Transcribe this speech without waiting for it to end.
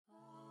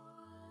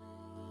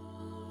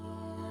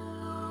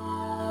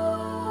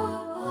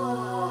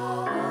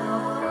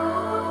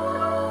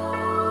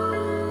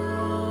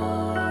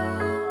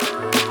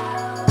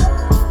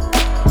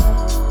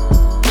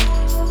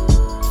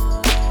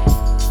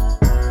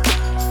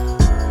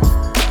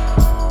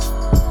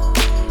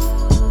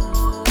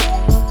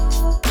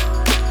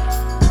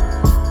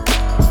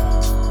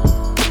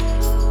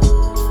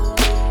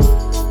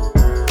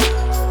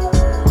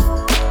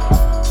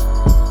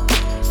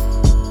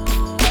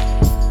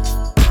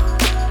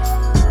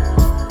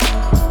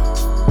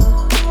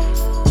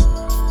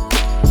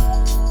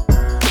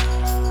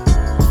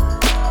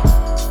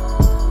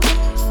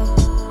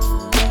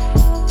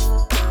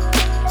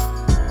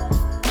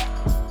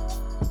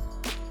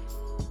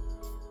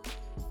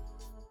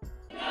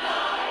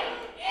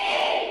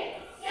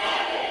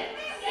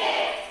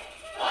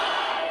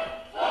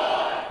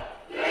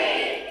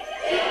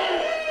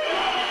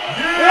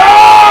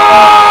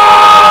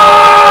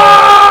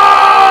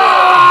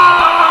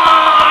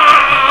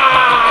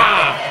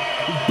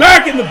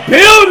in the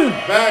building.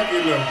 Back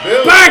in the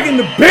building. Back in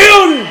the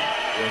building.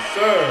 Yes,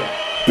 sir.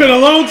 Been a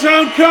long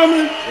time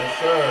coming. Yes,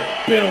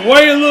 sir. Been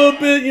away a little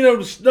bit. You know,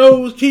 the snow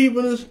was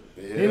keeping us.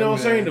 Yeah, you know what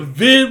I'm saying? man. The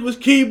vid was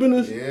keeping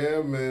us.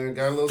 Yeah, man.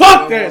 Got a little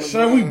Fuck that,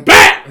 son. We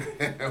back.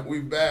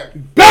 We back.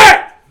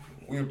 Back.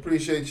 We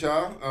appreciate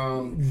y'all.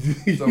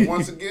 So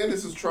once again,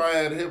 this is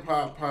Triad Hip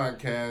Hop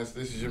Podcast.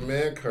 This is your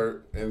man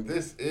Kurt, and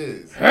this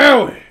is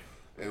Howie.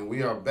 And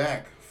we are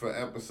back for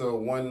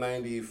episode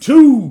 192.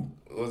 2.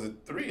 Was it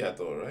 3? I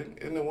thought, right?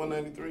 Isn't it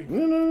 193?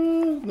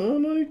 No,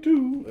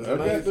 92. Is I it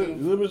got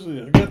 92? let me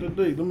see. I got the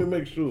date. Let me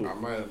make sure. I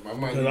might.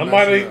 Cause I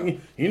might have,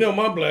 you know,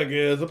 my black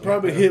ass. I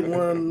probably hit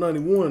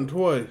 191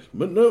 twice,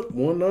 but nope,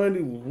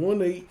 190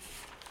 was 18,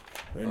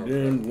 and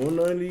then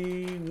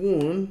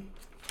 191,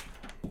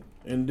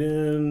 and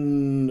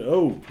then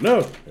no,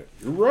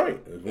 you're right,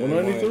 it's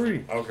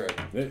 193. Okay.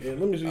 Let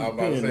me see. I was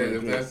about to say,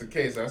 if that's the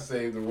case, I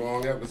saved the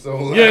wrong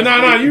episode.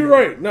 Yeah, you're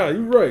right.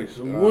 You're right.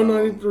 So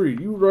 193.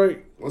 You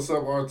right. What's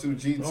up,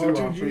 R2G2? R2G2,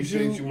 I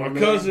appreciate you, my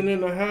man. cousin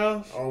in the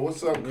house. Oh,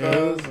 what's up, Yeah,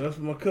 cuz? that's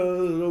my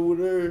cousin over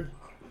there.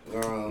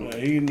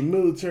 He in the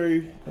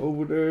military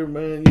over there,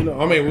 man. You know,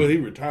 I mean, well, he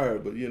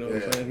retired, but you know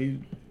what I'm saying?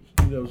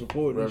 He,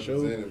 supporting the show.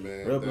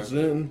 Man.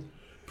 Representing.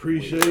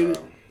 Appreciate it.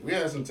 We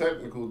had some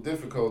technical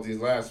difficulties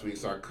last week,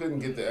 so I couldn't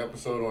get the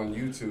episode on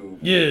YouTube.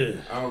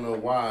 Yeah. I don't know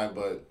why,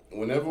 but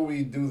whenever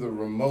we do the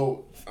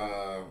remote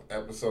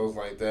episodes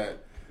like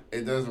that,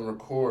 it doesn't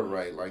record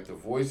right. Like, the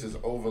voices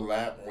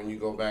overlap when you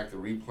go back to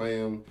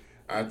replay them.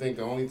 I think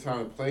the only time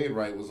it played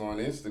right was on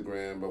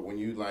Instagram, but when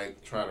you,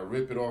 like, try to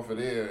rip it off of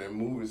there and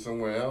move it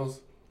somewhere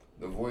else,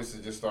 the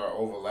voices just start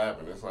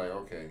overlapping. It's like,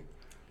 okay.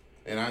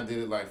 And I did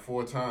it, like,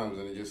 4 times,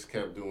 and it just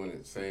kept doing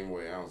it the same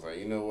way. I was like,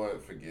 you know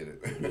what? Forget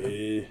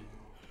it.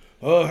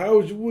 Yeah. How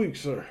was your week,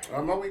 sir?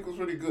 My week was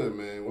pretty good,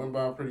 man. It went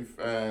by pretty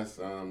fast.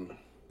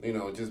 You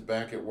know, just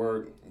back at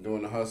work,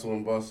 doing the hustle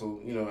and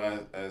bustle, you know,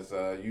 as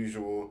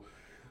usual.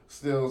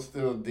 Still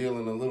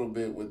dealing a little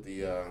bit with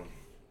the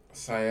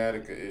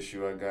sciatica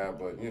issue I got,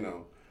 but you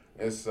know,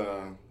 it's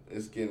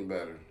getting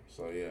better.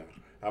 So yeah.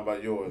 How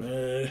about yours?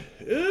 Man,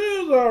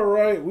 it was all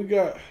right. We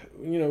got,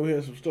 we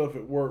had some stuff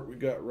at work. We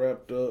got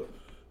wrapped up.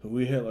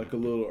 We had like a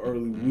little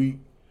early week.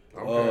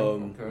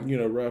 Okay.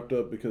 Wrapped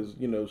up because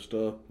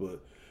stuff.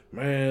 But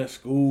man,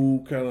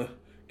 school kind of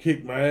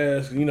kicked my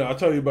ass. I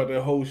told you about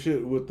that whole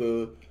shit with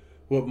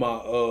my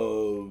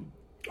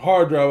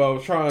hard drive. I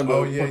was trying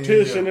to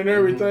partition and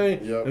everything,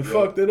 and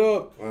fucked it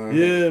up.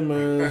 Yeah,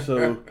 man.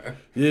 So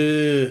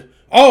yeah.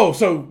 Oh,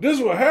 so this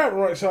is what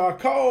happened, right? So I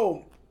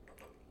called.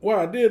 What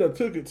I did, I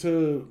took it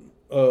to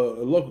a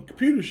local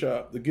computer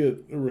shop to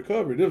get a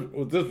recovery.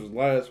 This was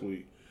last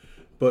week,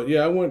 but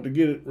yeah, I went to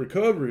get it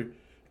recovery,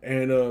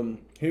 and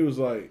he was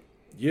like,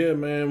 "Yeah,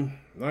 man,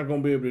 not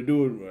gonna be able to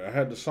do it. I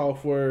had the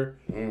software.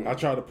 I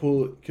tried to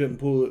pull it, couldn't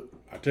pull it.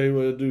 I tell you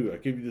what to do. I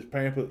give you this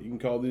pamphlet. You can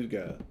call these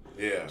guys."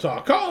 Yeah. So I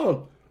call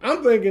him.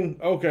 I'm thinking,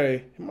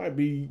 okay, it might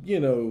be,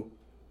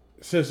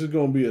 since it's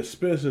gonna be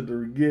expensive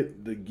to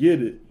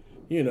get it.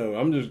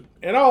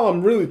 And all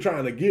I'm really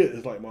trying to get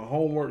is like my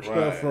homework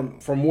stuff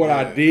from what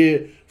I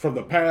did from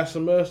the past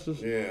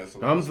semesters. Yeah,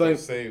 so I'm thinking,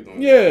 saved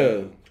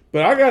on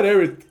but I got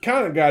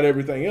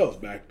everything else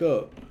backed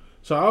up.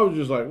 So I was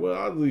just like, well,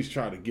 I'll at least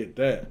try to get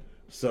that.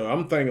 So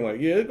I'm thinking like,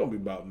 yeah, it's gonna be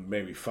about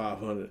maybe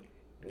 $500.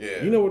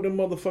 Yeah. You know what them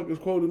motherfuckers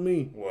quoted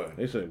me? What?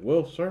 They said,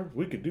 well, sir,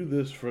 we could do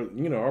this for,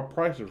 our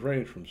prices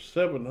range from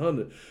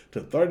 $700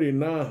 to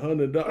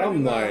 $3,900.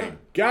 I'm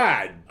like,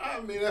 God, I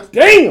mean, that's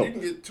damn. You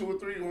can get 2 or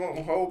 3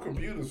 whole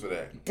computers for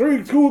that.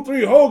 2 or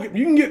 3 whole.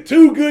 You can get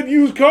 2 good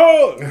used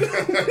cars.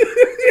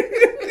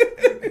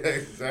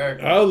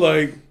 Exactly. I was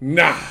like,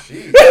 nah.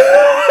 Jeez.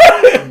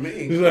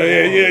 He's like,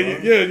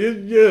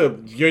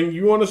 yeah.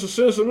 You want us to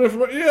send some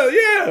information?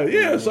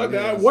 Yeah. So I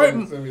can wipe.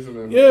 Send me some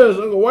information. Yeah,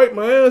 so I can wipe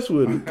my ass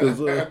with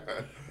it.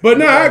 But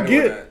now I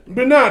get it.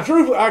 But now,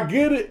 truthfully, I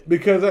get it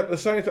because at the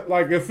same time,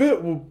 if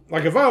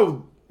I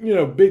was,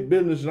 big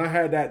business and I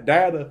had that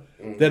data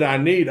that I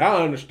need,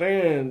 I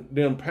understand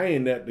them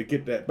paying that to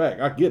get that back.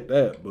 I get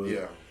that, but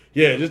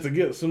yeah, just to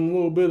get some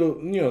little bit of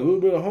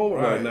homework.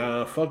 Right. Like,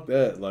 nah, fuck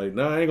that. Like,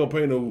 nah, I ain't gonna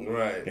pay no.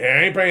 Right. Yeah,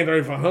 I ain't paying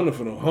 $3,500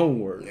 for no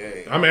homework.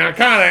 Yeah. I mean, I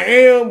kind of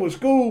am with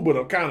school, but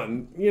I'm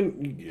kind of, you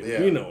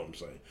know what I'm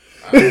saying.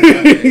 I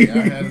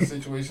had a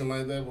situation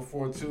like that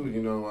before too.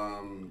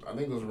 I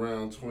think it was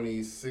around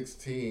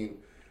 2016.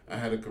 I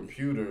had a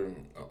computer,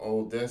 an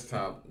old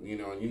desktop.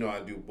 And I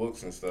do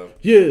books and stuff.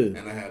 Yeah.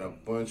 And I had a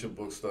bunch of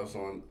book stuffs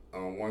on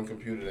one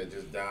computer that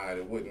just died.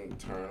 It wouldn't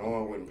turn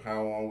on, wouldn't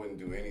power on, wouldn't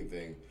do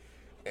anything.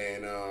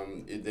 And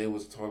they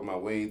was talking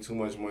about way too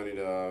much money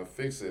to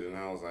fix it, and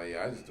I was like,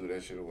 yeah, I just threw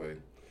that shit away.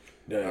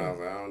 Yeah. I was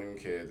like, I don't even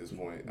care at this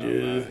point.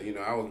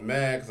 Yeah. I was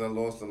mad because I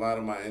lost a lot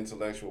of my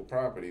intellectual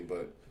property,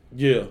 but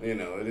yeah,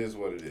 it is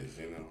what it is.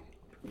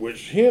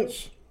 Which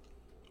hence,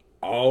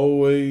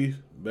 always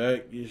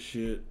back your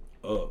shit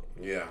up.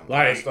 Yeah,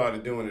 I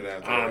started doing it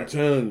after. I'm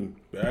telling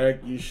you,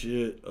 back your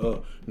shit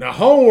up. Now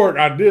homework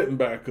I didn't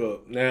back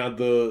up. Now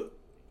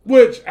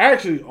which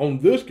actually on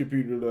this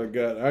computer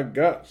that I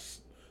got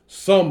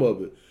some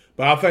of it,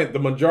 But I think the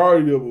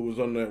majority of it was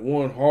on that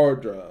one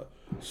hard drive.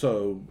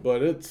 So,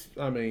 but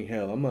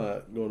hell, I'm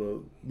not going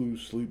to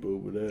lose sleep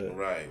over that.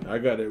 Right. I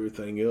got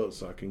everything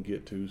else I can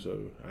get to, so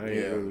I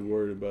ain't really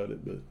worried about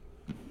it. But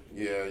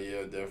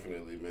yeah,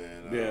 definitely,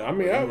 man. Yeah,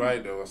 you're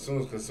right, though. As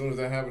soon as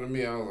that happened to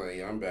me, I was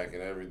like, I'm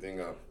backing everything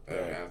up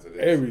after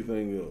this.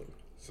 Everything up.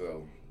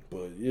 So.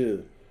 But, yeah.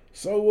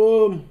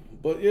 So,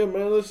 but yeah,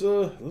 man, let's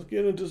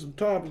get into some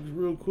topics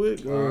real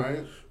quick. All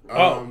right.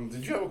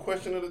 Did you have a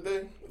question of the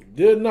day?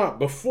 Did not.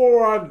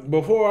 Before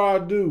I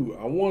do,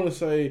 I want to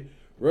say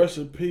rest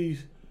in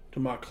peace to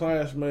my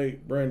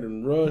classmate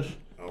Brandon Rush.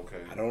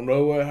 Okay. I don't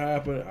know what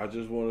happened. I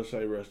just want to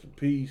say rest in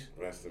peace.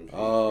 Rest in peace.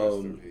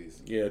 Rest in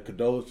peace. Yeah,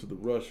 condolences to the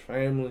Rush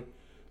family.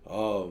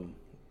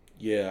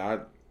 Yeah,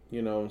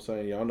 you know what I'm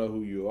saying, y'all know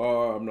who you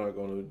are. I'm not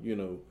gonna,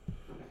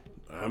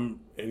 I'm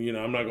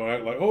not gonna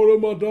act like, oh,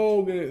 that's my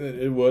dog.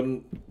 It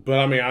wasn't, but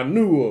I mean, I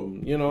knew of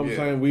him. You know what I'm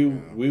saying?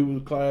 We were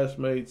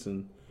classmates,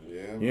 and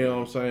you know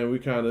what I'm saying. We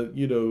kind of,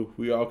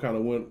 we all kind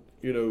of went,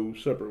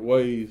 separate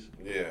ways.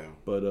 Yeah.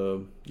 But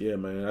yeah,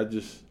 man,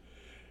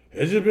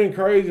 it's just been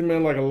crazy,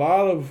 man. Like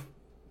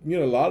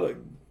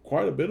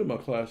quite a bit of my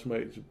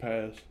classmates have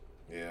passed.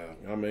 Yeah.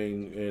 I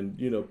mean, and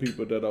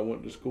people that I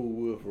went to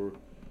school with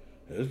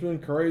it's been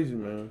crazy,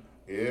 man.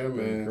 Yeah,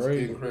 man, it's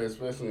getting crazy,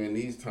 especially in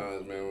these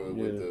times, man.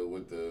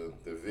 With the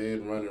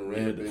vid running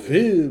rampant. Yeah, the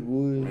vid,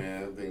 boy.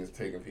 Man, that thing's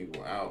taking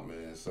people out,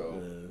 man.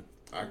 So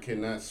I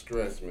cannot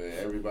stress, man.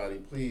 Everybody,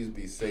 please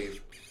be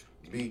safe,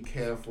 be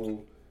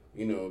careful.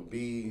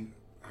 Be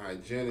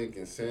hygienic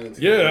and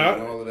sanitary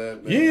and all of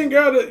that, man. You ain't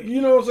gotta,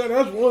 what I'm saying?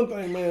 That's one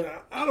thing, man.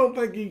 I don't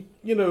think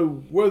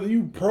whether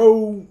you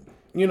pro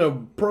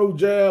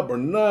jab or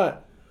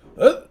not,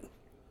 at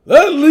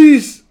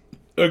least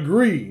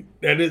agree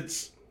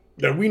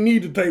that we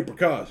need to take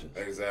precautions.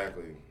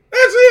 Exactly.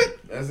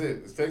 That's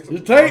it.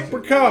 Just take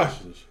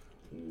precautions.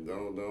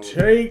 Don't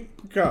take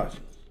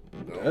precautions.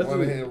 Don't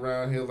run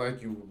around here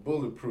like you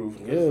bulletproof.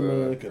 Yeah,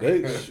 man. Cause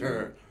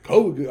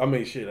COVID. I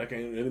mean, shit. I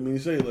didn't mean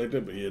to say it like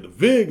that, but yeah, the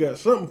vid got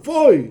something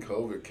for you.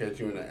 COVID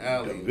catch you in the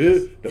alley.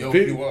 The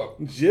vid, you up.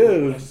 Yeah.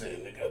 I'm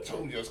saying, nigga, I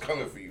told you I was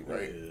coming for you,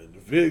 right? Yeah, the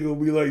vid gonna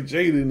be like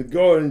Jada in the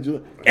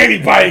garden.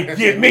 Anybody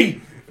get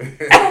me?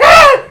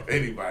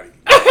 Anybody.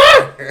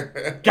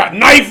 Got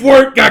knife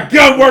work, got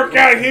gun work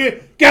out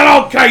here, got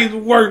all kinds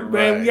of work,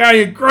 man. Right. We out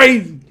here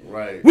crazy.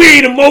 Right. We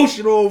ain't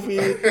emotional over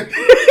here.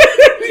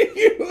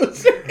 You know what I'm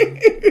saying?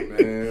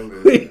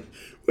 Man, listen.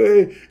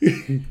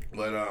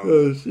 But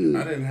oh, shit.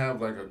 I didn't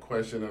have like a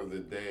question of the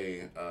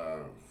day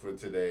for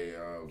today.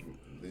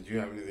 Did you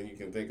have anything you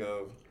can think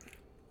of?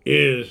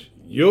 Is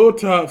your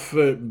top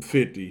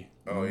 50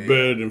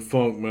 better than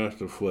Funk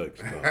Master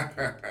Flex?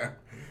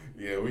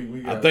 Yeah,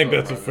 we I think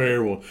that's a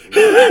fair one.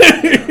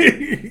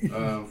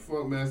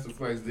 Funk Master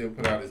Flex did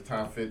put out his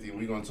top 50.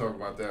 We're going to talk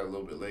about that a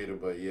little bit later.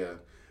 But, yeah,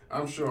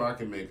 I'm sure I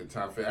can make a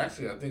top 50.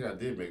 Actually, I think I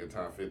did make a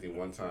top 50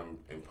 one time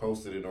and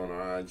posted it on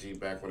our IG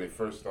back when it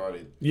first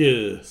started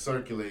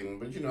circulating.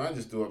 But, I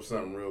just threw up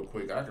something real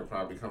quick. I could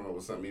probably come up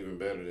with something even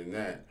better than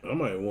that. I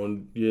might do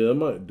one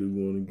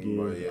again.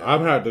 But, yeah.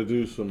 I've had to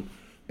do some.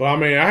 But, I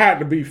mean, I had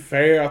to be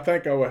fair. I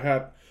think I would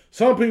have.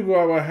 Some people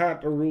I would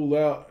have to rule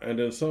out, and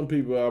then some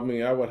people, I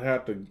would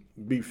have to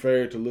be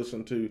fair to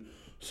listen to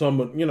some,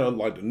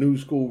 like the new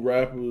school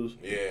rappers.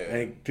 Yeah.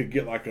 And to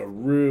get like a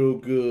real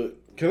good,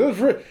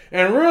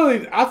 and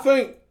really, I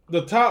think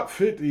the top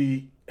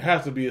 50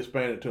 has to be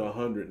expanded to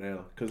 100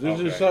 now. Because it's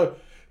just so,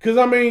 because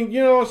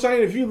you know what I'm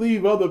saying? If you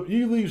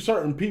leave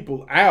certain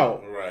people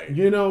out, right.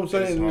 You know what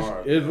I'm saying?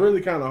 It's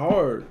really kind of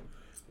hard.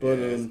 But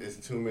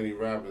it's too many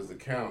rappers to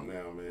count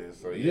now, man.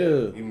 So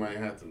you might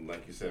have to,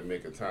 like you said,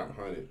 make a top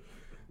 100.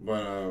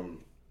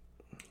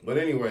 But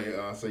anyway,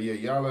 so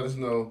y'all let us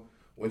know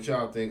what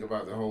y'all think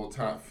about the whole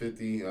top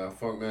 50.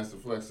 Funk Master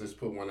Flex just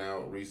put one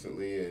out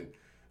recently, and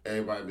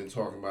everybody been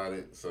talking about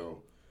it.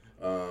 So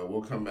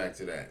we'll come back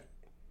to that.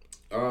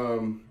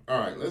 All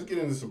right, let's get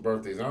into some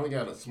birthdays. I only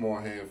got a small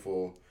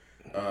handful.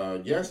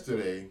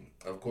 Yesterday,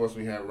 of course,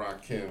 we had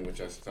Rakim,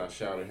 which I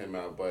shouted him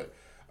out, but.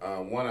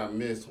 One I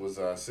missed was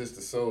Sister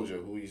Soldier,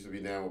 who used to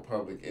be down with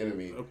Public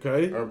Enemy.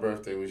 Okay. Her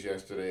birthday was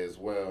yesterday as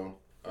well.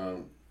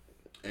 And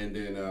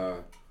then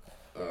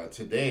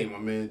today, my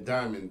man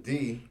Diamond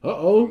D.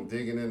 From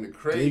Digging in the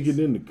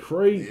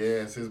Crates.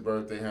 Yeah, it's his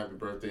birthday. Happy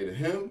birthday to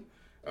him.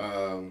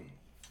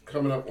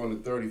 Coming up on the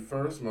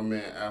 31st, my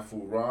man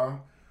Afu Ra,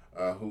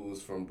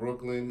 who's from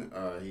Brooklyn.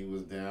 He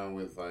was down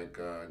with like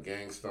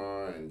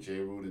Gangstar and J.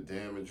 Rue the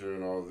Damager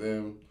and all of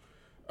them.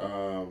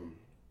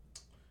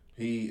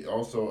 He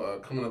also,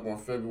 coming up on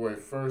February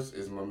 1st,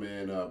 is my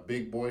man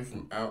Big Boy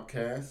from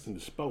Outkast.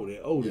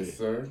 Yes,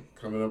 sir.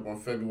 Coming up on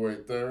February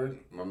 3rd,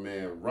 my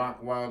man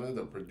Rockwilder,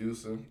 the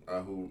producer,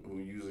 who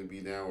usually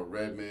be down with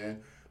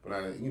Redman.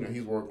 But,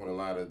 he's working with a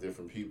lot of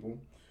different people.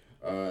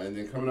 And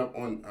then coming up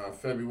on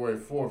February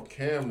 4th,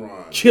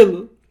 Cameron.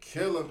 Killer.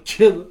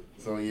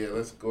 So,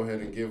 let's go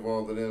ahead and give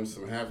all of them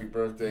some happy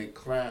birthday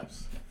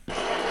claps.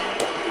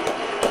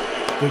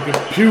 The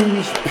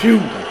computers pew.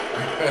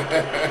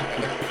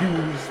 The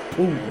computers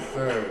poo. Yes,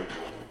 sir.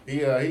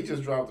 He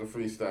just dropped a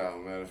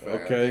freestyle. Matter of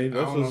fact, Okay, I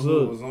don't know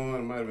who it was on.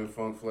 It might have been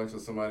Funk Flex or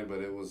somebody, but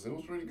it was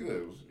pretty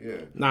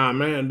good. Nah,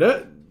 man,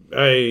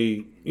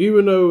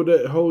 even though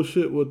that whole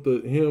shit with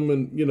him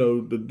and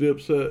the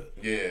Dipset,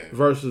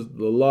 versus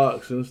the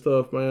Locks and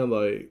stuff, man,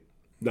 like,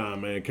 nah,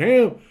 man,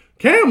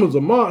 Cam was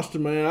a monster,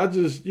 man. I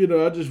just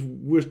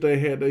wish they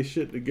had their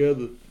shit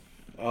together.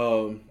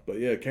 But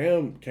yeah,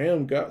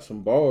 Cam got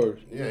some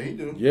bars. Yeah, he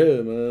do.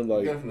 Yeah, man,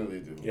 like,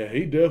 definitely do. Yeah,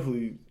 he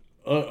definitely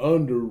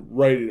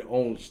underrated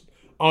on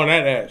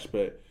that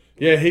aspect.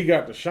 Yeah, he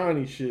got the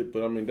shiny shit,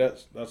 but I mean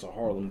that's a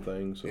Harlem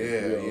thing. So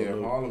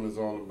Harlem is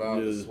all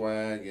about the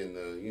swag and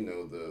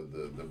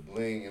the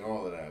bling and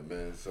all of that,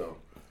 man. So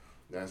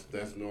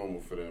that's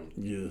normal for them.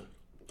 Yeah.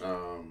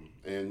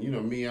 And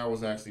me, I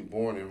was actually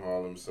born in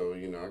Harlem, so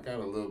I got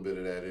a little bit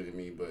of that in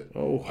me. But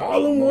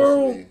Harlem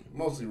world,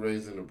 mostly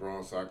raised in the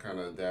Bronx, so I kind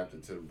of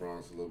adapted to the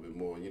Bronx a little bit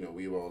more.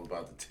 We were all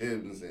about the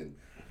Timbs and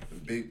the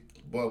big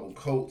bubble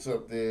coats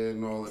up there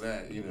and all of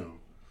that,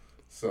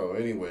 So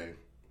anyway,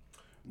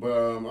 but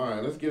all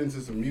right, let's get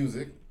into some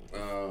music.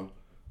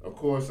 Of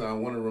course, I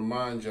want to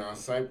remind y'all,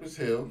 Cypress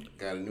Hill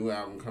got a new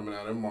album coming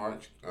out in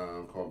March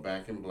called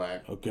Back in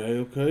Black.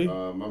 Okay.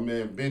 My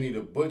man Benny the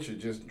Butcher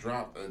just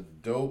dropped a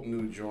dope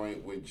new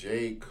joint with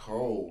J.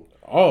 Cole.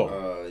 Oh.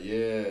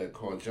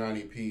 Called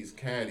Johnny P's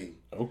Caddy.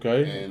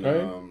 Okay. And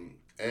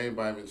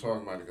everybody been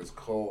talking about it because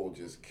Cole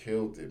just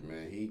killed it,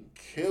 man. He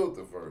killed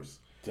the verse.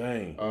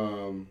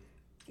 Dang.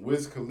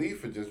 Wiz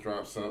Khalifa just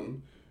dropped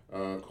something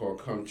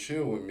called Come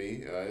Chill With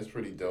Me. It's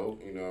pretty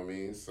dope, you know what I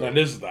mean? So, now,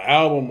 this is the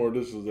album or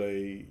this is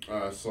a...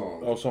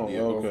 song. Oh, song,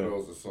 yeah, okay. Both of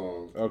those are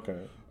songs. Okay.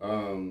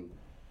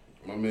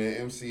 My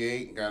man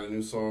MC8 got a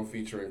new song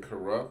featuring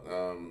Corrupt.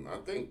 I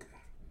think...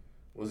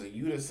 Was it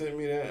you that sent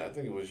me that? I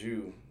think it was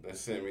you that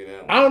sent me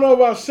that one. I don't know if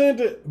I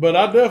sent it, but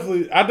I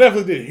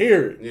definitely did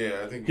hear it.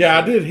 Yeah, I think.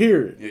 I did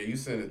hear it. Yeah, you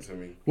sent it to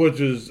me. Which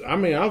is, I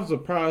mean, I was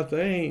surprised have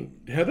they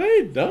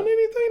done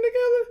anything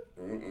together?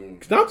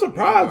 Cause I'm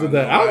surprised at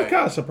that. I was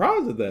kind of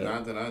surprised at that.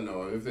 Not that I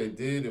know. If they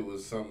did, it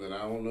was something I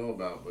don't know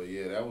about. But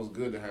yeah, that was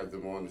good to have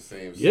them on the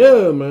same song.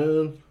 Yeah,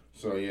 man.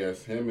 So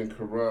yes, him and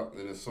Corrupt,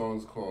 and the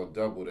song's called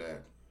Double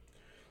That.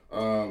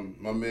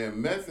 My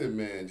man Method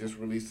Man just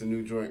released a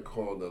new joint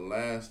called The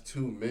Last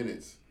 2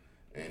 Minutes,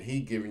 and he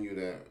giving you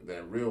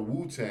that real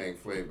Wu-Tang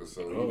flavor,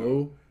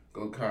 so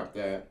go cop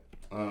that.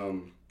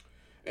 And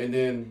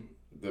then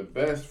the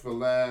best for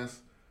last,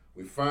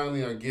 we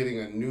finally are getting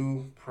a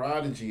new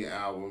Prodigy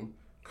album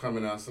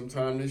coming out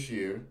sometime this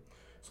year.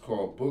 It's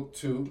called Book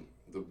 2,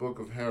 The Book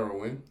of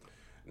Heroin.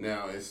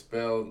 Now it's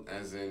spelled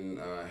as in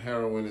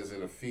heroin is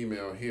in a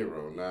female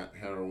hero, not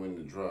heroin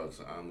the drug.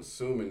 So I'm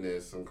assuming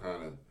there's some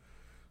kind of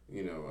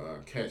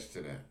catch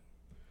to that.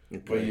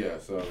 Okay. But yeah,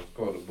 so it's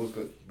called Book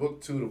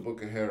 2, The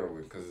Book of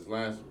Heroin, because his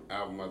last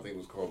album I think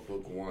was called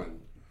Book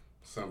 1,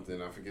 something,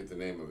 I forget the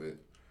name of it.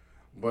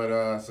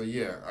 But so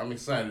yeah, I'm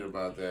excited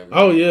about that, man.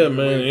 Oh yeah,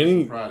 man.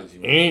 Anytime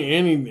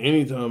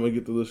I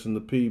get to listen to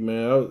P,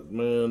 man, I was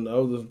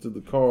listening to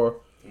the car.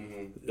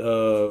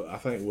 I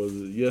think it was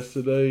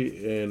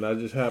yesterday, and I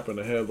just happened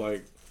to have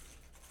like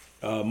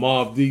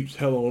Mobb Deep's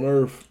 "Hell on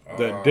Earth"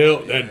 that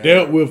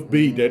dealt with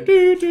beat that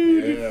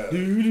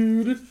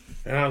do.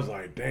 And I was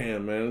like,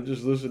 damn, man,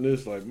 just listen to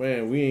this. Like,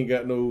 man, we ain't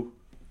got no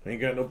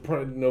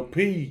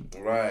P.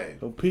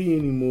 Right. No P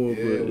anymore.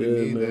 Yeah, but we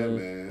need that,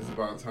 man. It's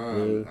about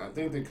time. Yeah. I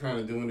think they're kind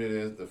of doing it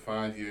as the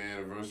 5-year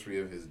anniversary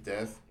of his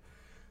death.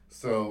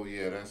 So,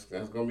 yeah, that's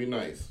going to be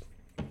nice.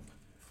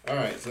 All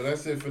right, so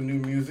that's it for new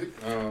music.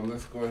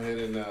 Let's go ahead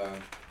and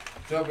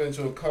jump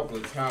into a couple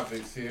of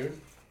topics here.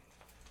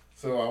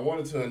 So I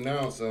wanted to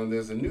announce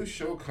there's a new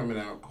show coming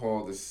out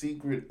called The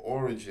Secret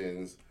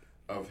Origins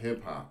of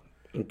Hip Hop.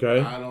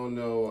 Okay. I don't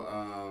know.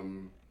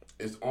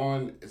 It's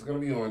going to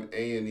be on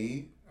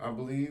A&E, I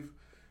believe,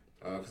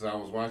 because I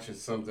was watching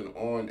something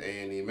on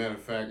A&E. Matter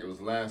of fact, it was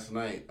last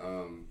night.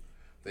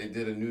 They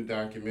did a new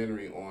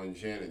documentary on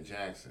Janet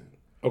Jackson.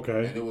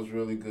 Okay. And it was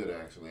really good,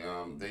 actually.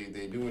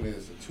 They do it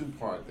as a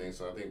 2-part thing,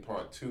 so I think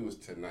part 2 is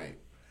tonight.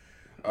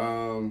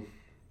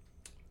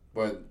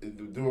 But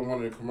during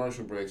one of the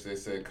commercial breaks, they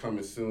said,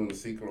 coming soon, The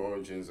Secret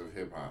Origins of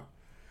Hip Hop.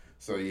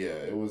 So, yeah,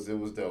 it was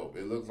dope.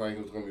 It looked like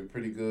it was going to be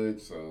pretty good,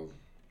 so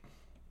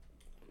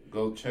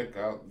go check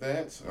out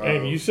that.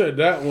 And you said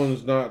that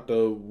one's not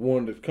the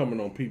one that's coming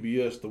on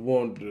PBS, the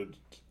one that...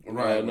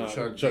 Right, with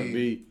Chuck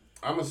D.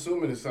 I'm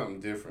assuming it's something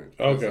different.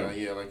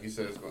 Okay. Yeah, like you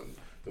said,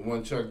 the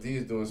one Chuck D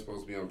is doing is supposed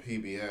to be on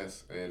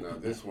PBS,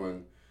 and this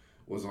one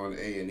was on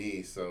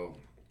A&E, so...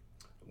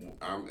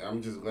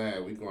 I'm just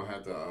glad we're going to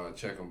have to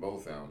check them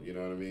both out, you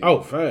know what I mean?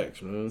 Oh,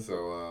 facts, man.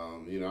 So,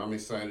 I'm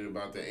excited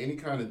about that. Any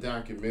kind of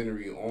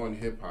documentary on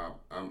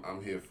hip-hop,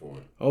 I'm here for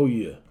it. Oh,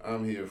 yeah.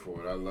 I'm here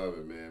for it. I love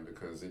it, man,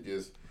 because it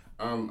just,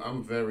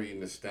 I'm very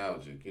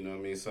nostalgic, you know what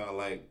I mean? So I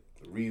like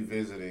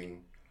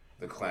revisiting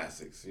the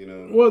classics, you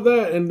know. Well,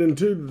 that, and then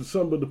too,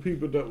 some of the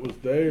people that was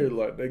there,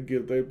 like, they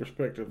give their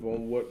perspective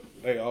on what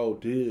they all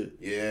did.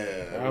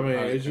 Yeah, I mean,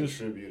 it's just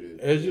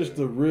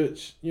the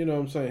rich. You know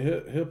what I'm saying?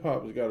 Hip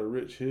hop has got a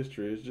rich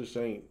history. It just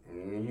ain't.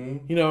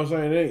 Mm-hmm. You know what I'm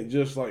saying? It ain't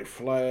just like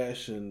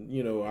flash and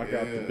I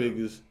got the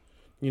biggest.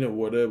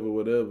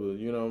 Whatever.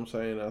 You know what I'm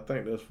saying? I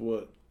think that's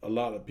what a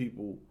lot of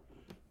people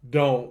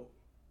don't.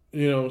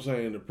 You know what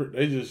I'm saying?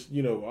 They just,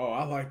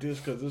 I like this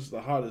because this is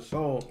the hottest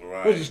song,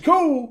 right. Which is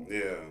cool.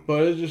 Yeah.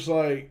 But it's just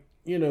like,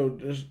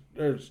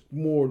 there's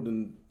more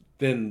than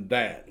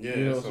that. Yeah,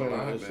 you know it's a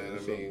lot, man.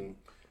 I mean,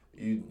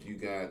 you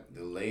got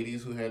the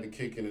ladies who had to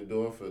kick in the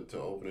door to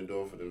open the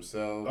door for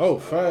themselves. Oh,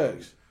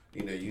 facts.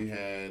 You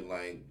had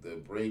like the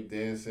break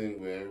dancing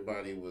where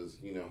everybody was,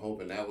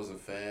 hoping that was a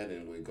fad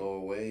and would go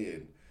away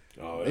and.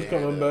 Oh, it's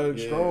coming back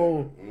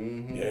strong.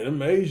 Mm-hmm. Yeah, them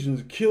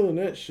Asians killing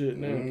that shit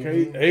now.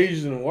 Mm-hmm.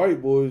 Asians and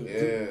white boys.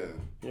 Yeah.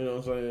 You know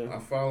what I'm saying? I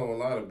follow a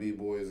lot of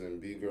B-boys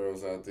and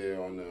B-girls out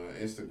there on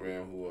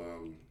Instagram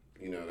who,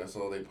 that's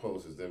all they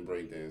post is them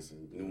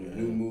breakdancing,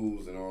 new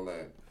moves and all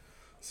that.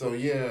 So,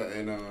 yeah,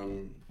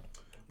 and,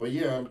 but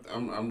yeah,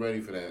 I'm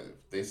ready for that.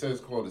 They said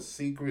it's called The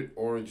Secret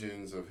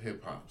Origins of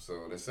Hip Hop.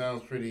 So that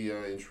sounds pretty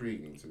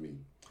intriguing to me.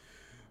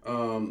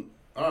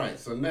 All right,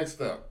 so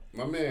next up.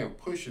 My man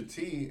Pusha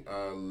T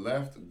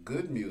left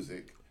Good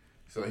Music,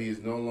 so he is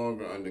no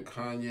longer under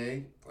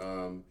Kanye,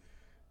 and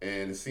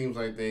it seems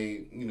like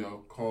they,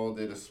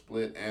 called it a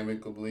split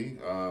amicably.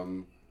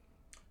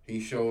 He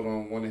showed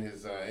on one of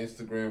his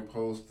Instagram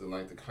posts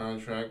the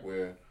contract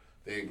where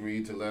they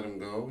agreed to let him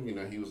go.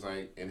 He was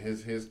like, and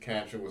his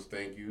caption was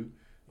 "Thank you,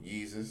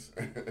 Yeezus,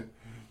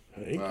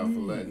 for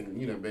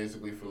letting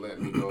basically for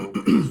letting me go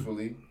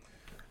peacefully."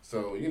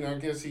 So I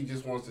guess he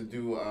just wants to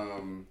do.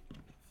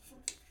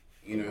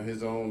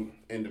 His own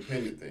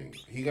independent thing.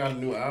 He got a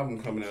new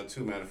album coming out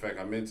too. Matter of fact,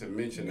 I meant to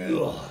mention that.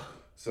 Ugh.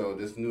 So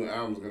this new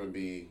album's gonna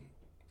be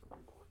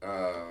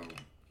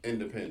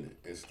independent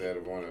instead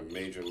of on a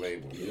major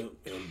label. Yep.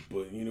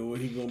 But you know what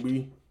he gonna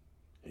be?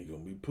 He gonna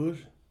be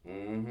pushing.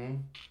 Mm-hmm.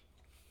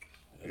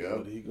 That's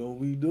what he gonna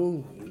be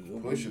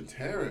doing. Pusha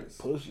Terrence.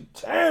 Pusha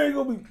Terrence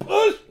gonna be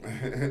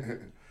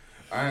pushing.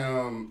 I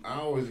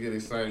always get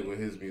excited with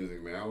his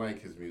music, man. I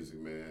like his music,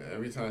 man.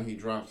 Every time he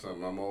drops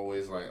something, I'm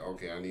always like,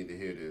 okay, I need to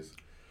hear this.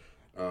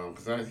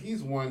 Because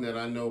he's one that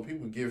I know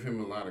people give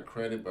him a lot of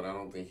credit, but I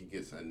don't think he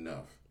gets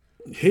enough.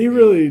 He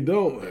really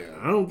don't. Yeah.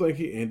 I don't think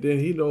I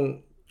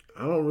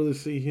don't really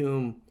see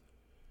him,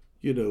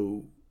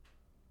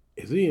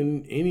 is he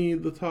in any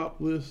of the top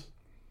lists?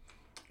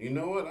 You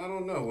know what? I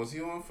don't know. Was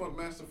he on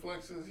Funkmaster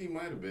Flex's? He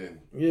might have been.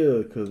 Yeah,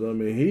 because,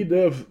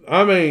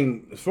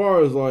 as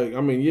far as,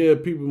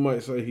 people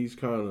might say he's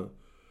kind of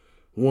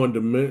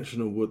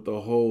one-dimensional with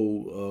the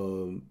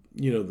whole,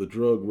 the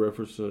drug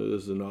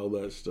references and all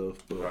that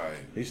stuff. But right.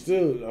 he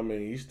still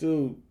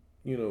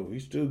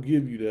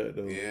give you that,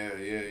 though.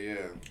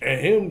 Yeah.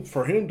 And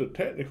for him to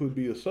technically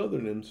be a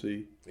Southern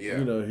MC, yeah.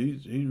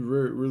 He's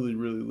really,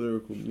 really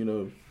lyrical,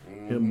 him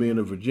being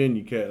a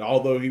Virginia cat,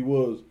 although he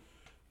was...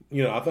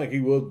 I think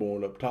he was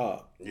born up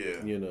top. Yeah.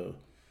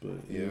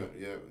 But yeah.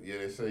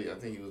 They say I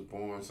think he was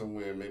born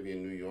somewhere, maybe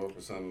in New York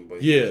or something,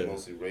 but he was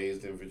mostly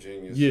raised in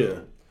Virginia.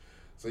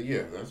 So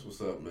yeah, that's what's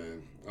up,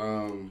 man.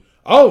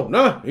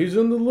 He's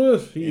in the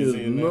list. He is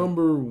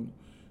number.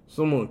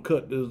 Someone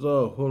cut this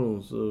off. Hold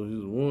on. So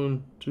he's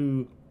 1,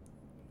 2,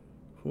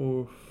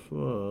 4,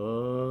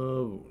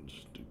 5.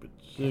 Stupid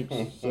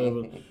 6,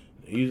 7.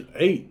 He's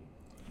 8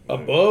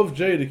 above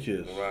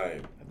Jadakiss.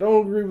 Right. I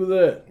don't agree with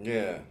that.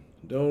 Yeah.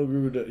 Don't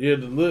agree with that. Yeah,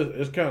 the list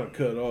it's kind of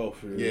cut off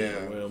here.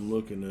 Yeah, the way I'm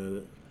looking at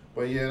it.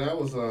 But yeah, that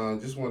was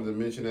just wanted to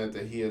mention that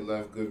he had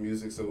left Good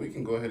Music, so we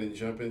can go ahead and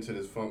jump into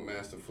this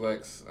Funkmaster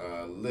Flex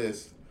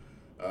list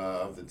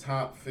of the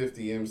top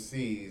 50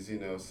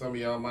 MCs. Some of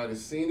y'all might have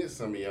seen it,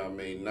 some of y'all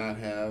may not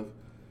have,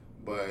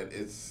 but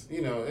it's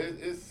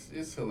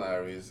it's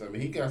hilarious. I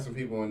mean, he got some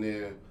people in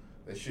there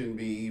that shouldn't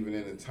be even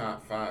in the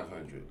top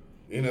 500.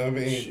 You know what I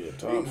mean? Shit,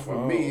 top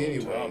for me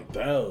anyway. Top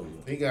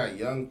 1,000. He got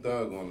Young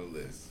Thug on the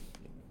list.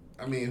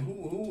 I mean, who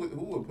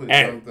would put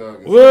Young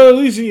Thug in? Well, at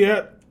least he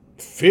had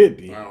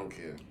 50. I don't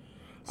care.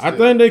 Still, I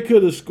think they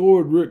could have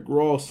scored Rick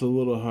Ross a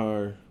little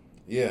higher.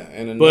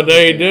 Yeah, but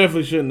they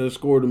definitely shouldn't have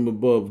scored him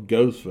above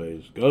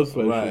Ghostface.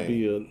 Ghostface should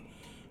be a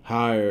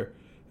higher.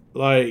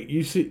 Like,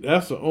 you see,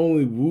 that's the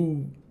only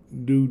Wu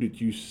dude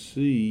that you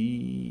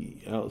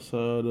see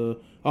outside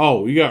of...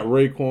 Oh, you got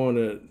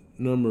Raekwon at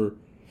number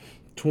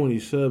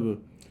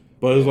 27.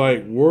 But it's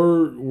like,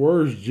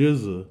 where's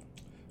Jizza?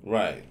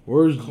 Right.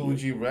 Where's Cool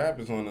G Rap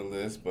is on the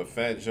list, but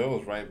Fat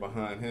Joe's right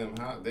behind him.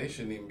 They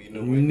shouldn't even be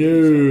nowhere.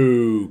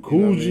 No,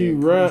 Cool G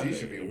Rap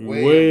should be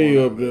way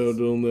up there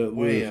on that list.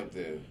 Way up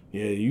there.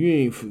 Yeah,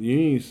 you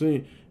ain't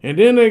seen. And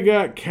then they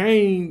got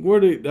Kane.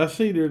 I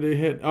see there they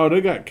had. Oh, they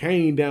got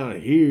Kane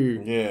down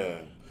here. Yeah.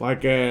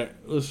 Like at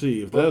let's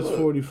see if that's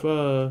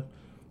 45.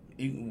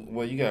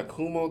 You got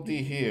Kumo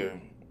D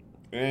here,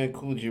 and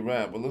Cool G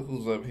Rap, but look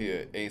who's up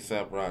here,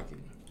 A$AP Rocky.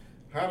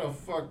 How the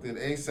fuck did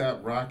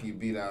A$AP Rocky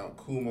beat out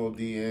Kumo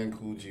D and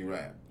Cool G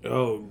Rap?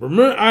 Oh,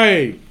 remember,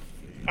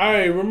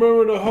 I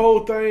remember the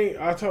whole thing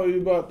I told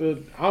you about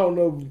the. I don't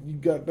know if you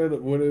got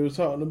that when they was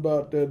talking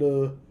about that.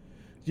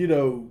 You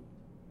know,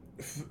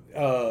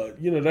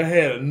 they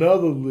had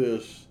another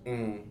list.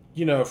 Mm-hmm.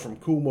 You know, from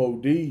Kumo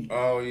D.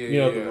 Oh yeah, you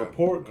know the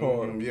report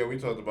card. Mm-hmm. Yeah, we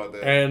talked about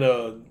that. And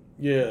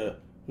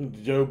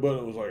Joe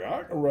Budden was like,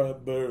 I can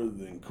rap better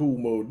than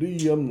Kumo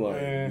D. I'm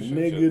like,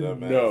 nigga,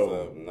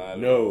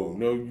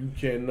 no, you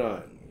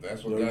cannot.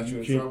 That's what got you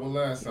in trouble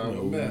last time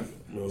with meth.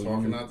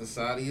 Talking out the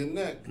side of your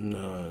neck.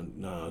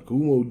 Nah,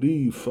 Kumo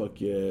D, fuck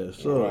your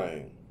ass up.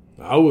 Right.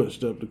 I wouldn't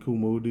step to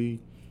Kumo D.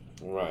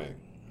 Right.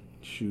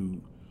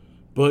 Shoot.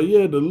 But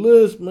yeah, the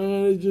list,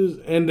 man, it just,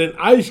 and then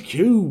Ice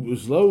Cube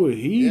was lower.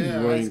 He's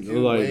ranked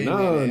like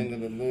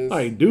 9.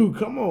 Like, dude,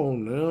 come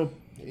on now.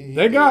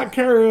 They got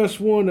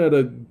KRS-One at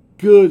a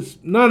good,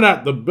 not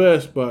at the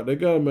best spot. They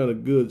got him at a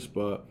good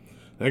spot.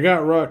 They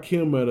got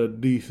Rakim at a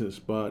decent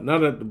spot,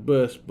 not at the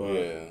best spot.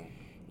 Yeah.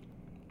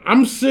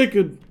 I'm sick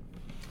of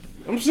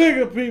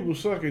people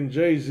sucking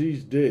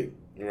Jay-Z's dick.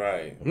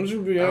 Right. I'm just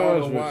gonna be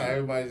honest with you.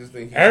 Everybody just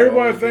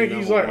think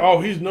he's like, oh,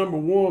 he's number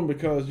one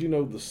because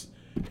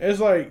it's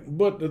like,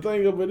 but the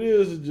thing of it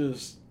is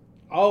just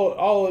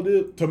all it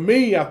is to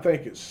me. I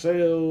think it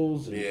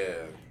sells. Yeah.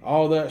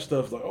 All that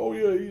stuff like, oh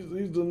yeah,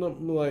 he's the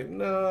number. Like,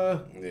 nah.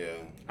 Yeah.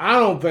 I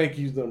don't think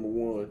he's number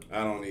one.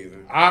 I don't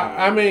either.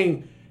 I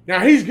mean,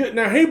 now he's good.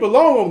 Now he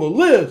belongs on the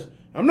list.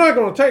 I'm not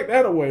gonna take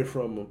that away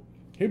from him.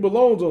 He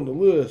belongs on the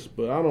list,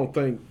 but I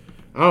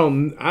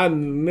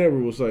never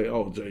will say,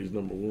 oh, Jay's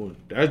number one.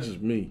 That's just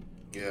me.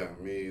 Yeah,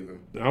 me either.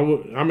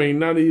 I mean,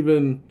 not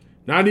even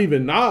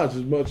Nas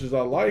as much as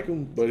I like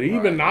him, but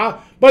even Nas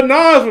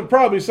would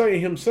probably say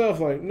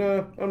himself like,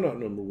 nah, I'm not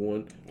number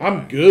one.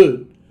 I'm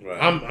good.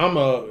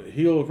 Right.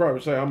 He'll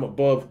probably say I'm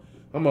above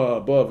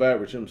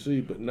average MC,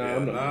 but nah,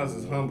 I'm not. Nas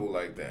is humble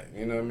like that.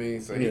 You know what I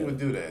mean? So he would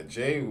do that.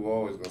 Jay was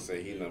always gonna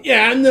say he number one.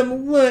 Yeah, I'm number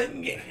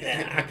one.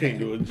 Yeah. I can't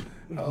do it.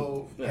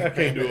 I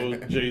can't do a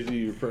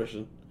Jay-Z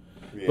impression.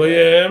 Yeah. But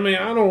yeah, I mean,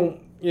 I don't.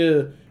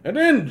 Yeah, and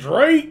then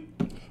Drake.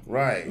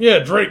 Right. Yeah,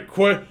 Drake.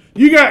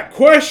 You got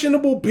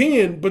questionable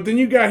pen, but then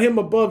you got him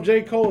above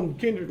J. Cole and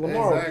Kendrick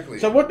Lamar. Exactly.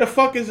 So what the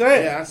fuck is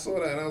that? Yeah, I saw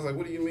that and I was like,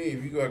 what do you mean?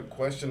 If you got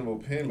questionable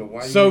pen, but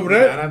why?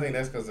 And I think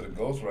that's because of the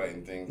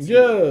ghostwriting thing too.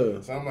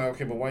 Yeah. So I'm like,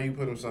 okay, but why you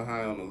put him so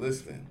high on the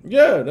list then?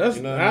 Yeah, that's.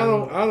 You know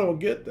I don't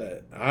get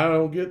that. I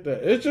don't get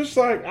that. It's just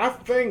like I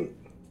think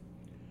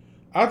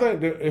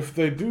that if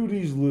they do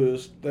these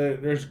lists,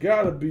 that there's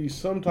got to be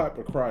some type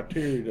of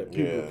criteria that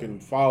people can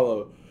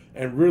follow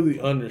and really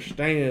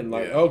understand.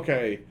 Like,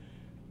 okay,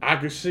 I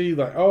can see,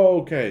 like, oh,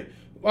 okay.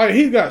 Like,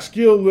 he's got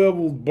skill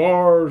levels,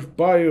 bars,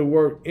 body of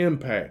work,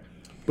 impact.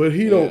 But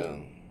he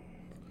don't.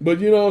 But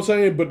you know what I'm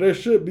saying? But there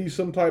should be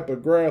some type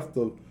of graph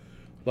of,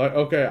 like,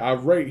 okay, I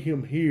rate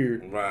him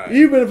here. Right.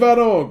 Even if I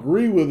don't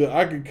agree with it,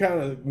 I can kind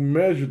of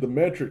measure the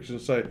metrics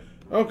and say,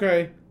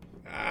 okay,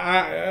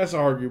 that's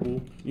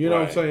arguable. You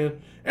know what I'm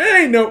saying?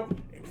 It ain't no,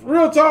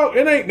 real talk,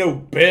 it ain't no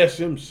best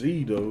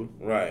MC, though.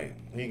 Right.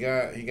 He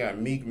got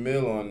Meek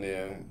Mill on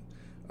there,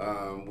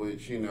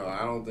 which, you know,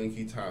 I don't think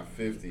he top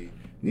 50.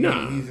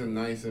 Nah. He's a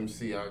nice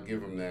MC, I'll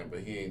give him that,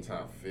 but he ain't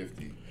top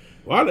 50.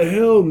 Why the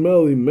hell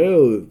Melly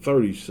Mel at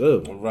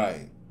 37?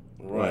 Right.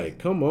 Like,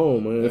 come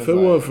on, man. If it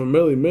wasn't for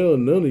Melly Mel,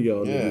 none of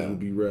y'all niggas would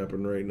be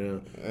rapping right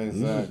now.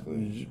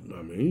 Exactly.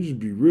 You just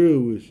be real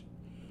with you.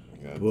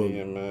 Got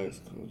DMX,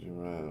 Coogee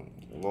Rap,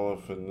 Lord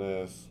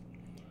Finesse,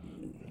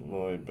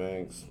 Lloyd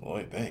Banks.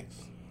 Lloyd Banks,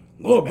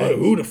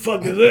 who the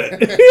fuck is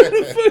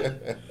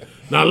that?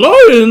 Now,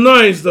 Lloyd is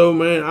nice, though,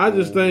 man. I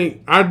just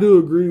think, I do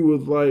agree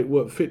with, like,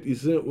 what 50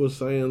 Cent was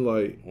saying,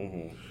 like,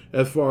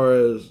 as far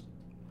as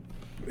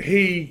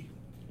he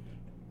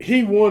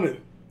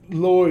wanted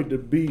Lloyd to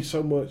be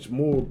so much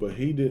more, but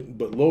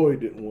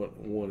Lloyd didn't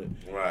want it.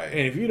 Right. And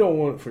if you don't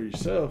want it for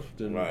yourself,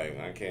 then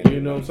I can't.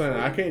 You know what I'm saying?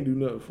 I can't do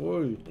nothing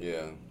for you.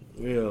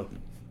 Yeah.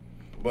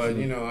 But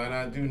you know, and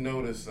I do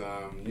notice,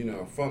 you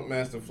know,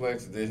 Funkmaster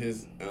Flex did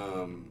his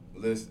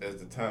list as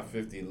the top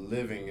 50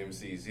 living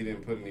MCs. He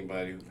didn't put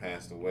anybody who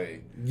passed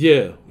away.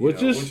 Yeah,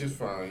 which is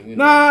fine. You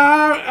know?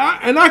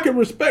 And I can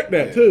respect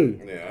that too.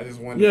 Yeah, I just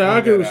wanted. Yeah,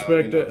 I can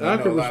respect that. I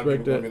can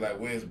respect that. Like,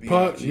 where's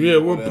Pac? Yeah,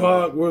 we're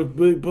Pac, we're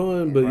Big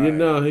Pun, but you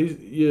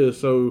know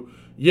So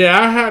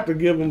I have to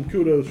give him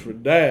kudos for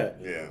that.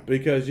 Yeah,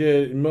 because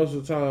most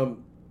of the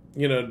time,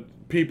 you know,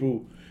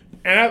 people.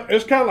 And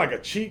it's kind of like a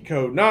cheat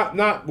code,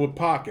 not with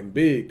Pac and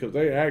Big, because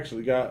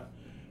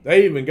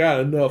they even got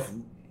enough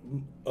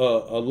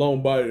a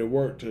long body to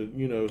work to,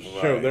 you know,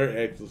 show their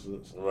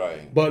excellence.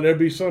 Right. But there'll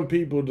be some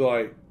people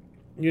like,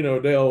 you know,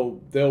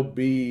 they'll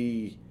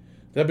be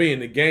in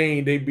the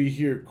game, they be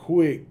here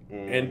quick,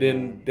 and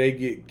then they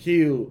get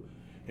killed,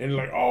 and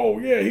like, oh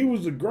yeah, he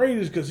was the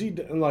greatest because he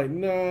like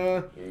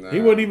nah,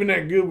 he wasn't even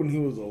that good when he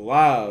was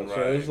alive. Right.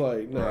 So it's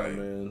like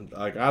man,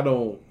 like I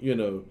don't, you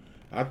know.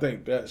 I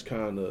think that's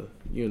kind of,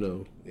 you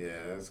know.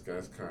 Yeah, that's kind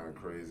of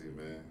crazy,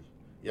 man.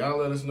 Y'all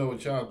let us know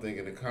what y'all think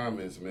in the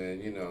comments, man.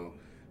 You know,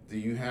 do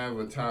you have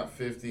a top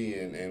 50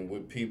 and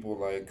with people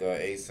like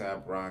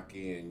A$AP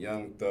Rocky and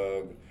Young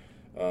Thug,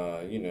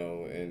 You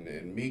know,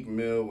 and Meek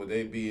Mill, would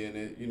they be in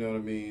it? You know what I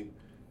mean?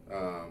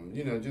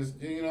 You know, just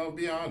be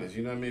honest.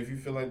 You know what I mean? If you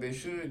feel like they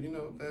should, you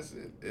know, that's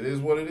it. It is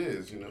what it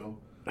is. You know.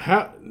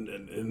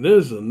 And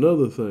there's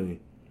another thing.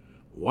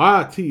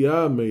 Why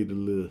T.I. made the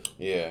list?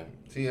 Yeah,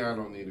 T.I.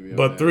 don't need to be.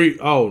 But on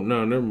oh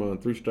no, never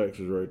mind. 3 Stacks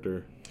is right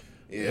there.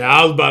 Yeah,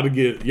 I was about to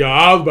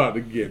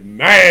get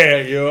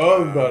mad, yo. I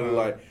was about to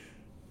like.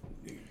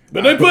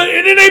 But they put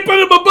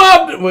him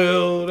above.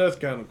 Well, that's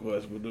kind of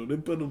questionable, though. They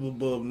put him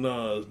above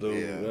Nas, though.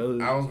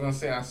 Yeah. I was gonna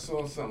say I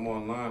saw something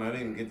online. I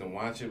didn't get to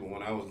watch it, but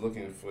when I was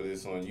looking for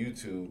this on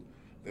YouTube,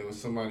 there was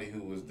somebody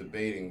who was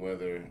debating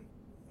whether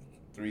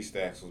 3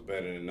 Stacks was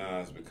better than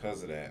Nas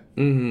because of that.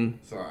 Mm-hmm.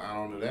 So I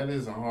don't know. That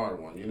is a hard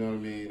one. You know what I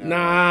mean?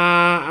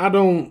 I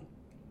don't.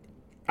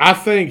 I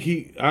think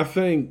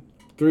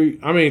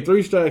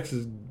 3 Stacks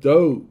is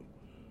dope.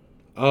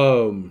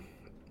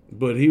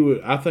 But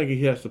I think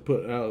he has to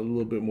put out a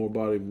little bit more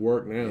body of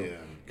work now. Yeah.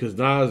 Because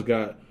Nas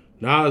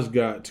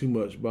got too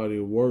much body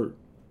of work.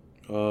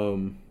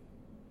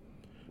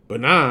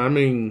 But I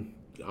mean,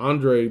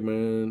 Andre,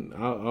 man,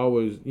 I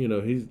always,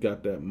 he's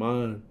got that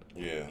mind.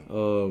 Yeah.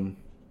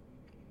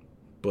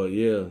 But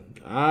yeah,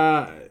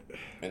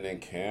 and then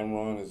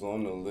Cameron is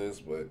on the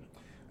list, but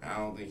I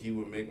don't think he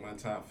would make my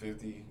top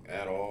 50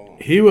 at all.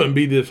 He wouldn't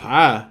be this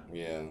high.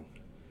 Yeah.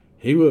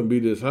 He wouldn't be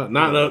this high.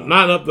 Not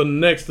up the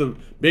next to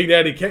Big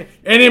Daddy Kane.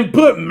 And then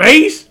put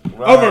Mace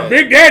over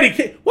Big Daddy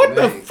Kane. What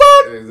the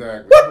fuck?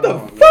 Exactly. What the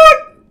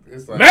fuck?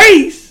 It's like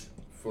Mace?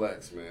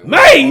 Flex, man.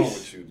 Mace? What's wrong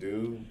with you,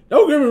 dude?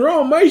 Don't get me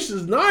wrong. Mace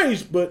is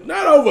nice, but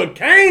not over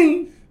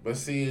Kane. But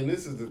see, and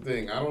this is the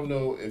thing. I don't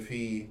know if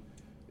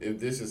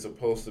this is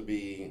supposed to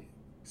be.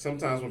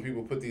 Sometimes when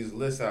people put these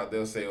lists out,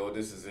 they'll say, "Oh,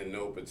 this is in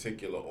no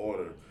particular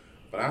order."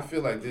 But I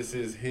feel like this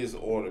is his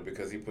order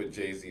because he put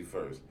Jay-Z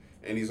first.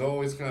 And he's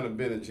always kind of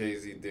been a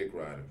Jay-Z dick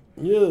rider.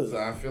 Yeah. So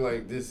I feel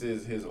like this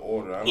is his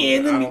order. I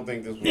don't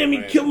think this was let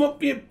me come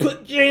up here and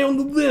put Jay on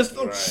the list.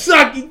 I'm right.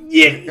 suck it,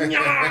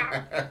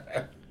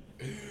 yeah.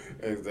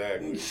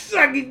 Exactly.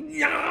 Suck it,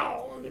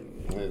 y'all.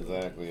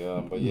 Exactly.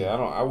 But yeah,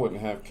 I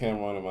wouldn't have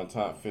Cameron in my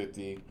top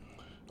 50.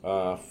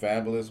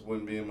 Fabulous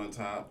wouldn't be in my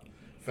top.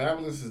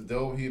 Fabulous is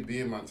dope. He'd be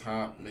in my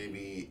top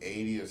maybe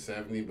 80 or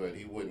 70, but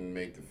he wouldn't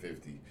make the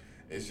 50.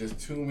 It's just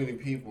too many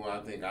people I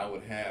think I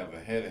would have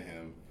ahead of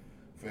him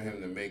for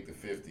him to make the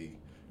 50.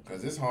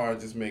 Because it's hard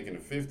just making a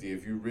 50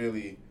 if you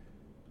really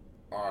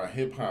are a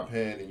hip-hop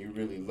head and you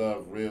really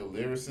love real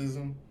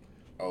lyricism.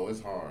 Oh,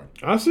 it's hard.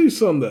 I see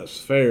some that's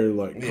fair.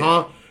 Like,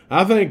 yeah.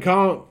 I think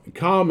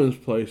Common's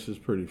place is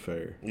pretty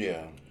fair.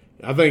 Yeah.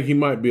 I think he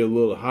might be a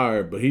little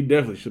higher, but he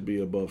definitely should be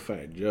above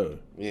Fat Joe.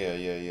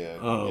 Yeah.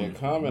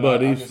 Common,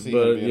 but I can see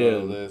him being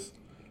on the list.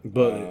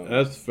 But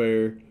that's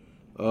fair.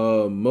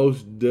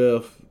 Most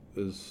Def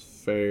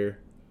is fair.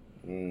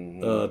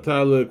 Mm-hmm.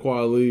 Talib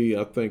Kweli,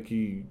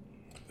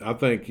 I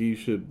think he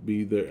should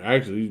be there.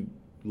 Actually, he's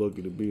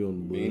lucky to be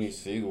on the Beanie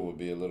list. Siegel would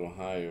be a little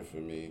higher for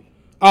me.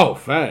 Oh,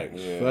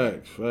 facts.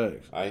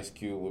 Ice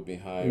Cube would be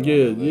higher.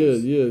 Yeah.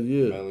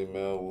 Melly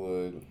Mel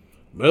would.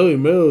 Melly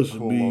Mel should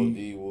Kumo be.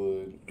 D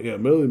would. Yeah,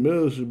 Melly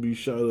Mel should be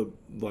shot up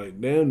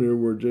like damn near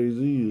where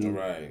Jay-Z is.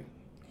 Right.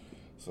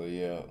 So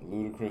yeah,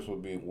 Ludacris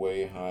would be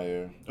way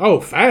higher. Oh,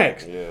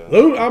 facts. Yeah.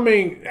 I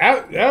mean,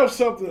 that was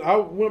something. I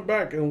went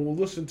back and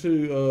listened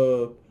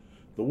to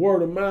the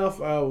Word of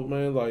Mouth album,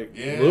 man. Like,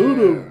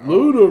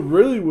 Luda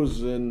really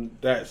was in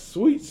that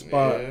sweet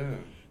spot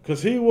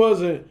because he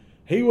wasn't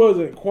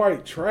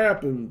quite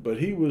trapping, but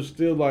he was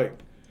still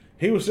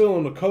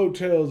on the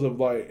coattails of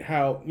like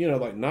how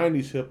like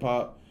 90s hip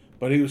hop,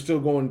 but he was still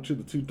going to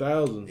the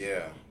 2000s.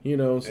 Yeah. You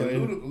know what I'm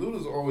saying? And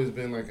Luda's always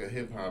been like a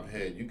hip hop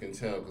head. You can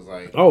tell because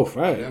like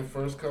that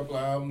first couple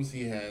of albums,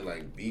 he had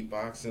like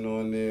beatboxing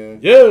on there.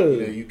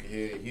 Yeah. You could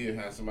he'd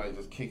have somebody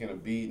just kicking a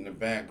beat in the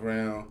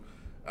background.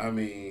 I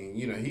mean,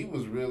 he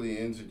was really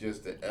into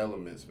just the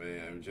elements,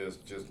 man. Just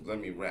let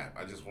me rap.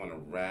 I just want to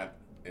rap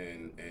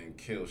and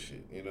kill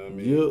shit. You know what I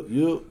mean?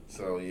 Yep.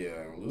 So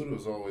yeah,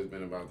 Luda's always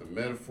been about the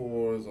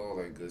metaphors, all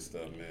that good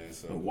stuff, man.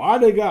 So why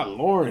they got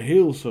Lauryn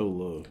Hill so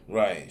low?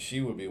 Right, she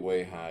would be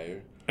way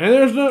higher.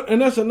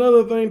 And that's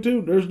another thing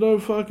too. There's no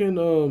fucking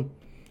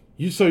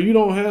you got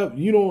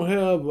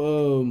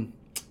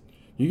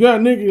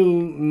Nicki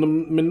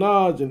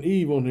Minaj and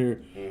Eve on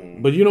here,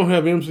 but you don't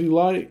have MC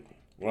Light.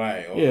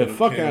 Right.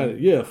 Fuck out of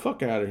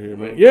here,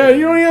 man. Yeah,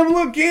 you don't even have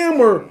Lil' Kim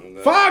or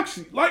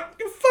Foxy. Like,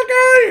 get the fuck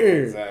out of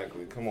here.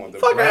 Exactly. Come on,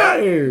 fuck out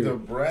of here. The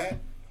Brat.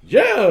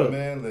 Yeah.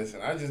 Man,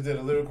 listen, I just did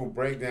a lyrical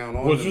breakdown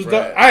on which the was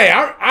Brat.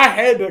 I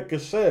had that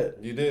cassette.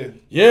 You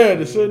did? Yeah,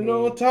 they said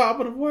no on top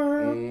of the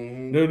world.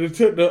 Mm-hmm. They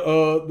took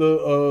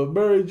the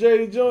Mary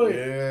J joint.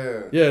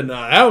 Yeah. Yeah,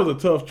 that was a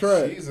tough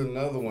track. She's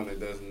another one that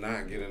does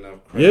not get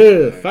enough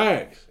credit. Yeah,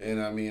 facts.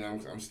 And I mean,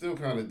 I'm still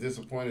kind of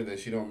disappointed that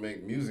she don't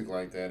make music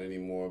like that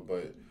anymore,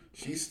 but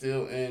she's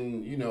still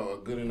in, a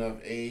good enough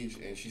age,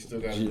 and she still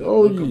got a good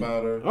look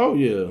about her. Oh,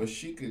 yeah. But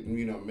she could,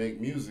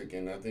 make music,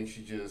 and I think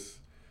she just,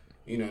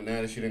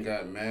 now that she done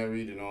got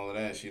married and all of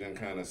that, she done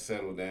kind of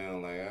settled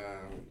down, like,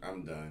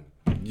 I'm done.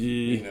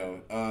 Yeah. You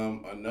know,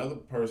 another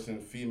person,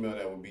 female,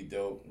 that would be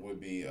dope would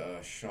be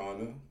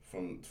Shauna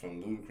from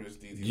Ludacris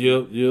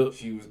DTG. Yep.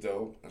 She was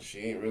dope. She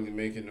ain't really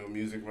making no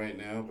music right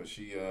now, but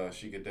she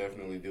could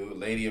definitely do it.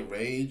 Lady of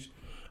Rage.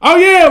 Oh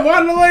yeah,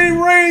 why the Lady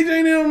Rage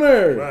ain't in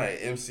there? Right,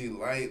 MC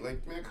Light.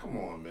 Like, man, come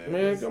on, man.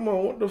 Man, come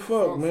on, what the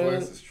fuck, man?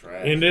 Flex is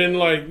trash. And then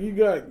like you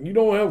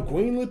don't have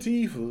Queen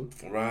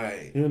Latifah.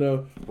 Right. You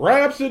know,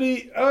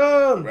 Rhapsody.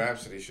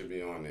 Rhapsody should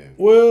be on there.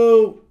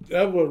 Well,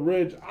 that's what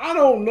Reg. I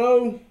don't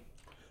know.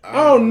 I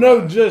don't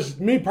know. Just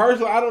me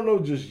personally, I don't know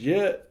just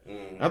yet.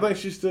 I think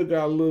she still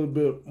got a little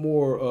bit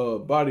more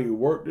body of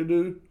work to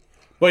do.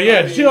 But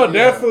yeah, she'll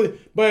definitely.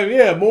 But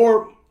yeah,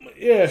 more.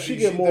 Yeah, she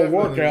get more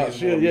workouts.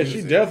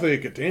 She's definitely a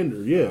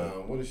contender. Yeah.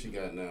 What does she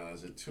got now?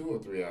 Is it 2 or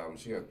 3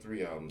 albums? She got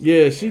 3 albums.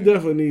 Yeah, she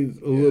definitely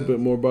needs a little bit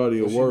more body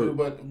of work.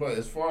 But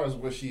as far as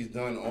what she's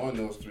done on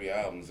those 3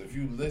 albums, if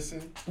you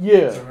listen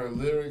to her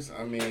lyrics,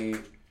 I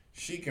mean,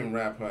 she can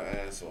rap her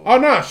ass off. Oh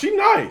no, she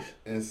nice.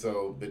 And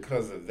so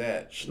because of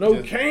that,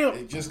 Camp.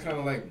 It's just kind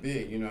of like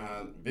Big. You know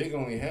how Big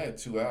only had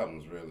 2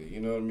 albums, really.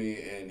 You know what I mean?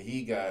 And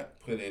he got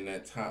put in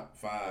that top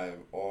 5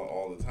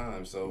 all the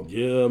time. So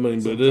yeah, I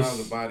mean, but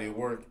sometimes the body of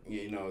work,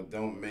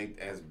 don't make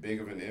as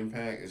big of an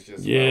impact. It's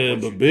just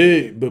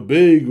but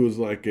Big was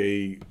like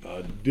a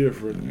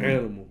different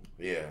animal.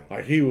 Yeah,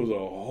 like he was a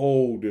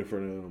whole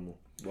different animal.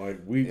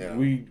 Like we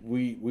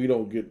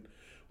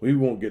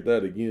won't get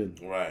that again.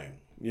 Right.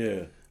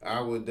 Yeah. I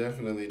would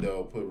definitely,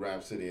 though, put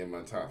Rhapsody in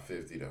my top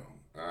 50, though.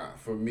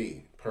 For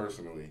me,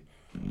 personally.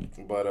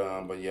 But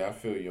yeah, I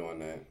feel you on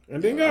that.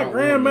 And then got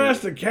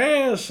Grandmaster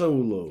Caz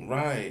solo.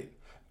 Right.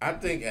 I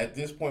think at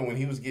this point, when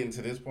he was getting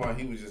to this part,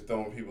 he was just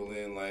throwing people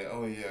in like,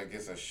 oh, yeah, I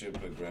guess I should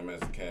put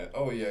Grandmaster Caz.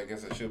 Oh, yeah, I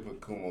guess I should put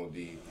Kumo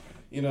D.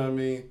 You know what I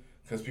mean?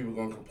 Because people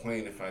going to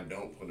complain if I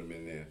don't put him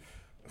in there.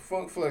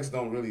 Funk Flex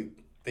don't really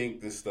think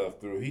this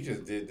stuff through. He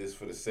just did this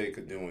for the sake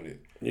of doing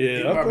it. Yeah,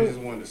 he probably just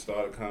wanted to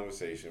start a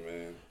conversation,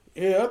 man.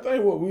 Yeah, I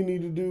think what we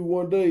need to do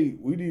one day,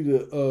 we need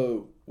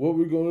to, what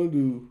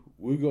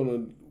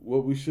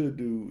we should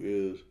do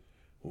is,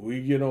 when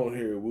we get on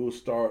here, we'll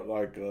start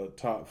like a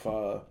top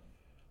 5.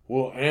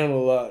 We'll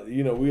analyze,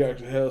 we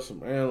actually have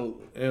some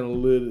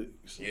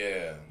analytics.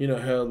 Yeah.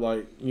 Have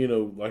like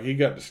he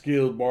got the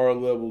skills, bar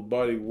levels,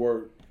 body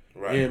work,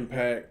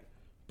 impact.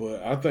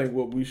 But I think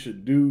what we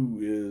should do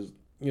is,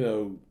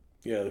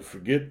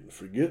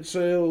 forget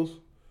sales,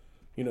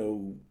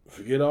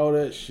 forget all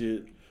that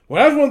shit.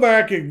 Well, that's one thing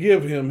I could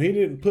give him. He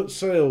didn't put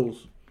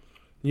sales,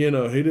 he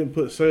didn't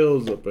put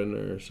sales up in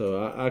there,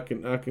 so I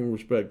can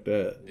respect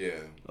that. Yeah.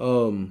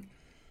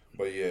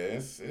 But yeah,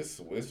 it's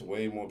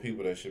way more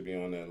people that should be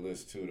on that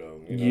list too,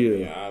 though.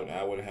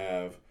 I would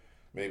have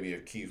maybe a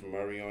Keith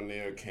Murray on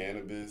there,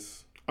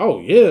 Cannabis.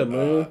 Oh yeah,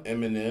 man.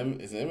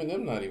 Eminem, is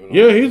Eminem not even on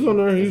there? Yeah, he's on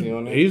there.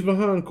 He's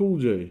behind Cool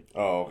J.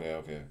 Oh,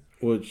 okay.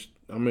 Which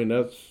I mean,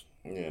 that's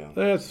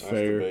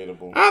fair.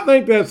 Debatable. I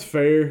think that's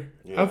fair.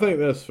 Yeah. I think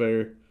that's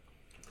fair.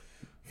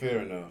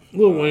 Fair enough.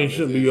 Lil Wayne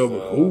shouldn't be over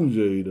Cool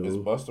J, though. Is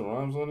Busta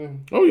Rhymes on there?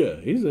 Oh, yeah.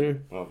 He's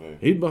there. Okay.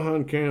 He's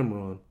behind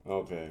Cameron.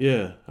 Okay.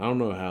 Yeah. I don't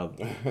know how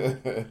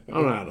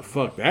the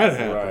fuck that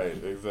happened. Right.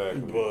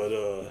 Exactly. But,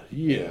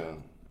 yeah.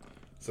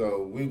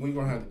 So, we're going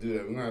to have to do that.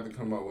 We're going to have to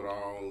come up with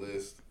our own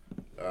list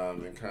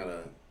and kind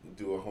of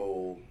do a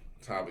whole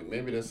topic.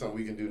 Maybe that's something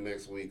we can do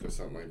next week or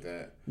something like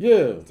that.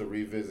 Yeah. To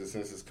revisit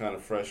since it's kind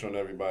of fresh on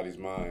everybody's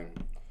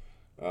mind.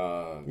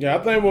 I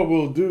think what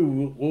we'll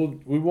do,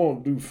 we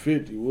won't do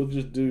 50. We'll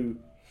just do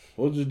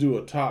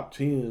a top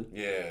 10.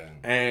 Yeah.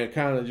 And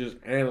kind of just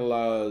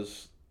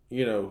analyze,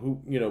 who,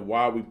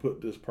 why we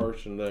put this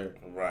person there.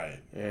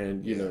 Right.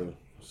 And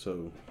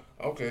so.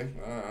 Okay,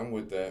 I'm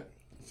with that.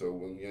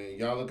 So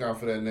y'all look out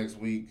for that next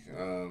week.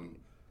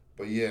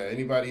 But yeah,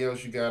 anybody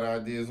else you got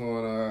ideas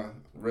on,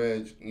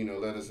 Reg?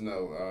 Let us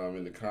know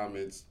in the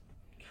comments.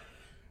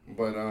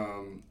 But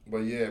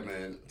yeah,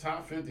 man,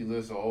 top 50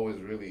 lists are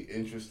always really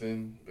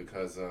interesting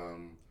because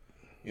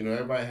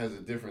everybody has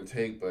a different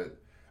take. But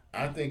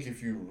I think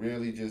if you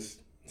really just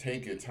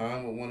take your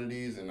time with one of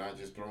these and not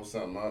just throw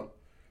something up,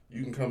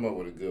 you can come up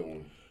with a good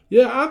one.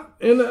 Yeah,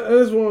 and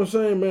that's what I'm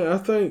saying, man. I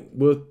think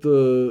with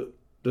the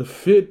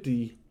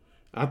 50,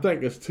 I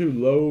think it's too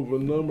low of a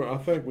number. I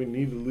think we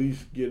need to at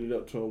least get it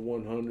up to a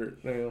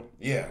 100 now.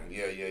 Yeah.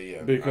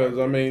 Because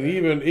I mean,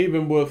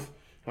 even with.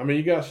 I mean,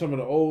 you got some of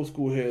the old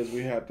school heads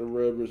we have to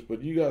reverence,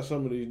 but you got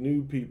some of these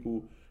new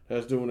people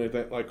that's doing their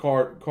thing, like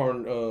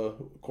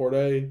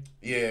Corday.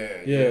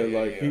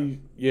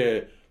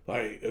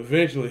 Like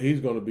eventually he's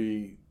going to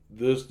be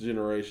this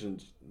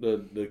generation's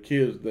the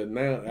kids that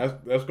now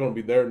that's going to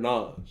be their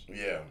Nas.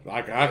 Yeah,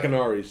 like I can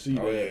already see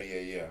that.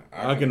 Yeah.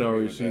 I can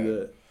already see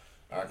that.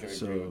 I can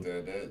agree with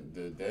that.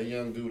 That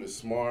young dude is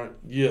smart.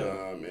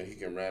 Yeah, and he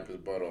can rap his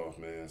butt off,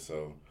 man.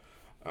 So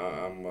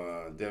I'm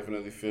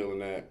definitely feeling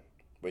that.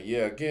 But yeah,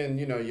 again,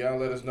 y'all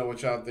let us know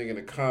what y'all think in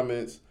the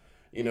comments.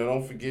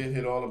 Don't forget,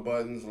 hit all the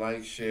buttons,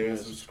 like, share,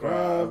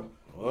 subscribe.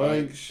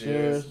 Like,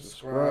 share,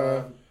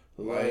 subscribe.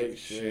 Like,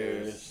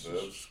 share,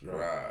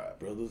 subscribe.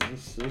 Brothers and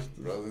sisters.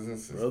 Brothers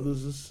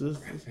and sisters.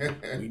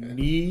 We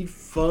need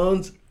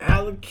funds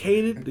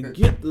allocated to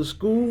get the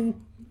school.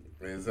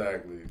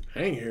 Exactly. I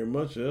ain't hearing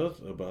much else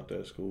about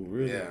that school,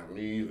 really. Yeah,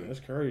 me either. That's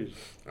crazy.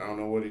 I don't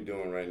know what he's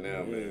doing right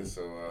now, man.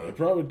 So it's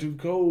probably too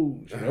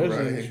cold,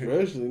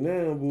 especially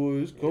now, boy.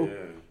 It's cold.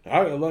 Yeah.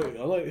 I like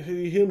to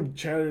see him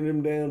chattering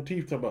them damn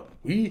teeth, talking about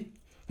we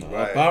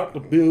about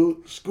to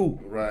build school.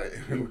 Right.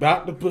 We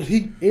about to put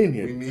heat in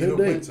here. We need a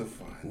winter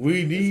fund.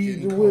 We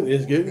need the winter.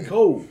 It's getting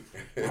cold.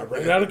 I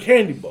ran out of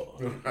candy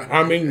bars.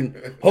 I mean,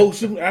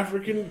 wholesome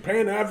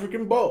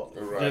Pan-African balls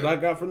that I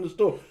got from the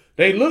store.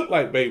 They look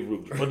like Babe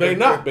Ruth, but they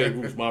not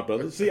Babe Ruth, my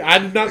brother. See, I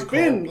did not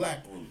spend.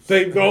 Black Ruth.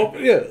 They go,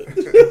 yeah.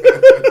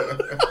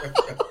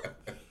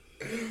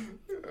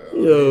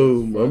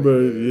 Yo, my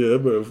brother,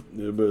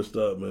 I better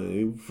stop, man.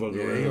 He fucking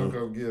around. He gonna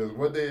come get us.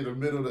 One day in the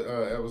middle of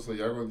the episode,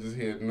 y'all gonna just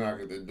hear a knock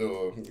at the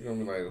door. You're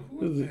gonna be like,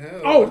 who the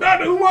hell? Oh,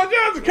 Dr. Umar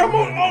Johnson, come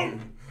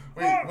on.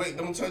 Wait,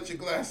 don't touch your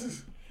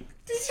glasses.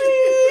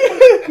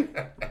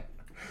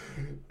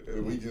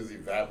 We just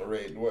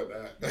evaporate and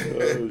whatnot.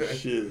 Oh,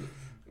 shit.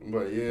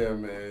 But yeah,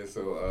 man.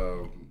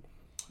 So,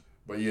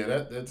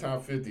 that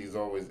top 50 is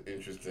always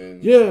interesting.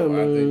 Yeah, so man.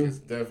 I think it's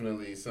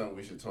definitely something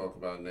we should talk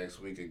about next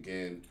week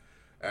again.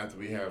 After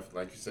we have,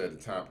 like you said,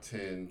 the top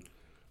 10,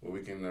 where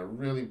we can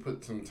really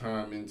put some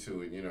time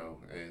into it,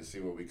 and see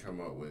what we come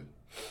up with.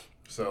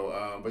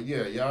 So, but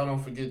yeah, y'all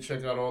don't forget,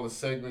 check out all the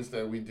segments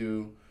that we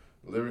do.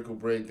 Lyrical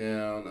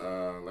breakdown.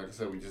 Like I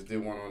said, we just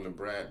did one on the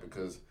Brat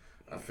because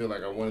I feel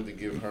like I wanted to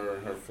give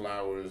her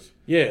flowers.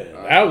 Yeah,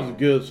 that was a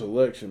good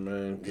selection,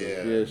 man.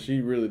 Yeah,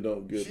 she really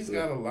don't get. She's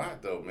got a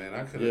lot though, man.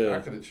 I could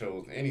have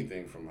chose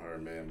anything from her,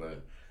 man,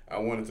 but I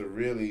wanted to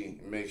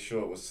really make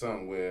sure it was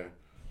something where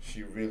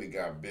she really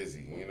got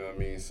busy. You know what I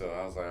mean? So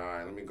I was like, all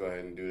right, let me go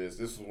ahead and do this.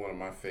 This was one of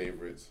my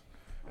favorites,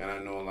 and I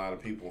know a lot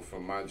of people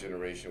from my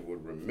generation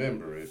would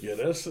remember it. Yeah,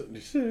 that's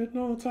sitting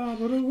on top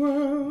of the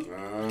world.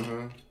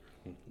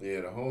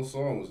 Yeah, the whole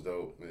song was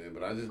dope, man.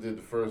 But I just did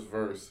the first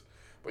verse.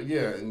 But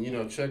yeah,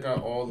 and check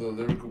out all the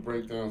lyrical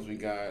breakdowns we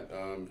got.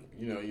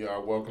 You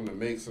are welcome to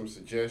make some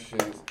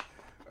suggestions.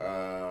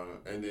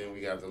 And then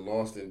we got the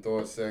Lost in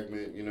Thought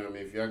segment. You know what I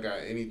mean? If y'all got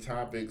any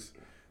topics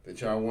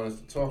that y'all want us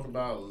to talk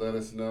about, let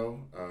us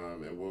know.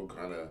 And we'll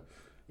kind of,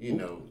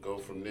 go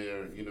from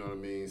there. You know what I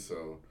mean?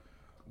 So,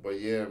 but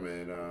yeah,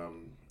 man.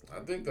 I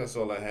think that's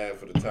all I have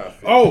for the top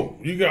 50. Oh,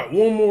 you got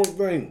one more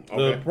thing.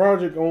 Okay. The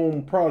project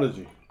on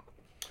Prodigy.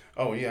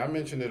 Oh, yeah, I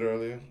mentioned it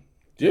earlier.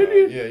 Did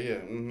you? Yeah.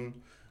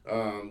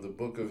 Mm-hmm. The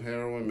Book of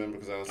Heroin, remember?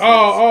 Because I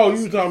was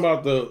you were talking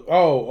about the...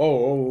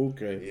 Oh,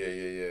 okay.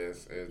 Yeah.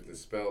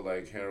 It's spelled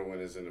like heroin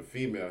is in a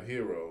female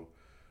hero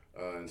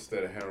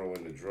instead of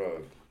heroin, the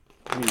drug.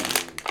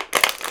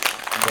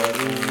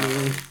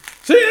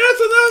 See,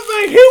 that's another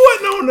thing. He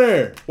wasn't on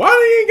there. Why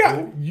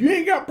you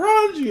ain't got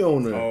Prodigy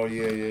on there? Oh,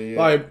 yeah.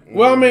 Like,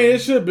 well, I mean, it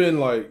should have been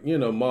like,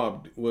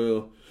 Mob.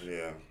 Well,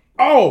 yeah.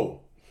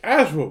 Oh,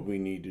 that's what we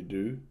need to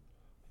do.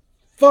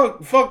 Fuck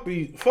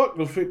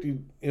the 50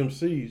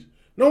 MCs.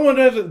 No one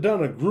hasn't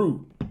done a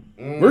group.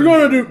 We're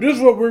gonna do this.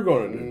 Is what we're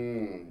gonna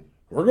do.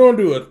 We're gonna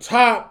do a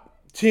top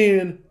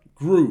 10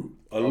 group.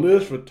 A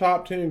list for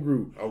top 10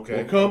 group. Okay.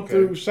 We'll come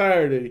through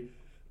Saturday.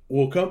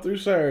 We'll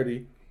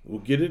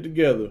get it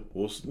together.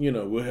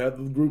 We'll have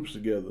the groups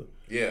together.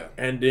 Yeah.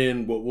 And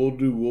then what we'll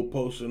do, we'll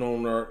post it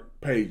on our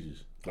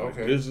pages. Like,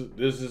 okay. This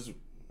is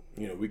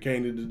we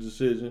came to the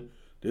decision.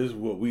 This is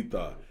what we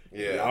thought.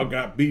 Yeah. Y'all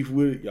got beef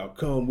with it. Y'all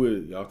come with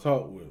it. Y'all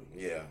talk with it.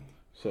 Yeah.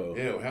 So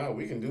hell,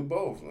 we can do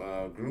both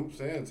groups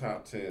and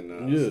top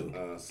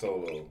 10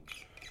 solo.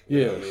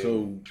 Yeah.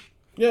 So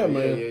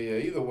man. Yeah.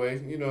 Either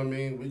way, you know what I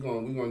mean. We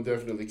gonna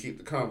definitely keep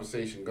the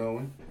conversation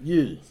going.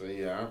 Yeah. So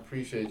yeah, I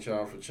appreciate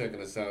y'all for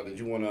checking us out. Did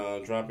you want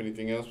to drop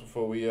anything else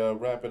before we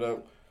wrap it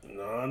up?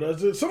 Nah,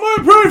 that's it.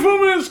 Somebody pray for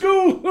me in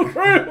school.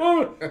 Pray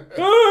for me.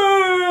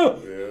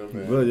 Yeah,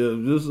 man. But yeah,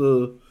 just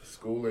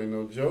school ain't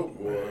no joke,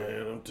 boy.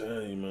 Man, I'm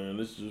telling you, man,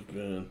 this just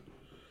been,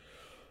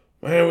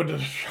 man, with the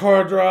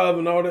hard drive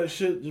and all that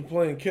shit, just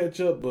playing catch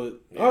up.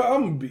 But yeah.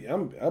 I'll be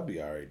all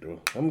right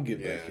though. I'm gonna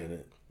get back in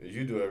it.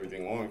 You do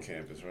everything on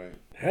campus, right?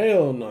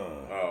 Hell nah.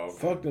 Oh, okay.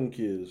 Fuck them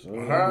kids.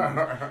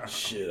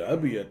 Shit, I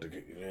be at the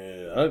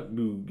I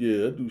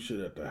do shit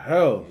at the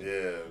house.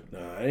 Yeah.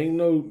 Nah,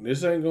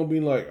 this ain't gonna be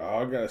like, oh,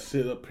 I gotta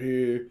sit up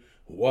here,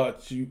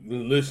 watch you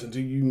and listen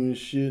to you and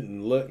shit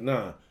and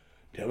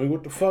tell me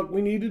what the fuck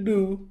we need to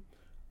do.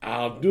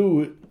 I'll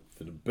do it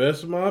to the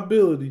best of my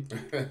ability.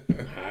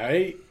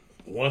 Alright.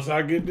 Once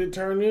I get it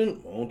turned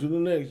in, on to the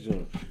next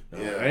joint.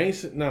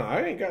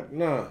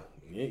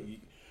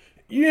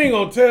 You ain't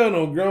gonna tell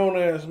no grown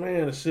ass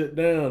man to sit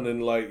down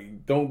and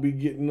don't be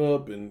getting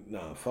up and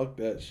fuck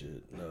that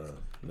shit. No.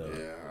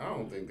 Yeah, I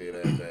don't think they're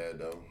that bad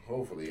though.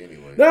 Hopefully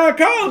anyway.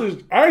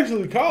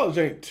 College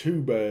ain't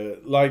too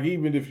bad. Like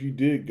even if you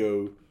did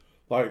go,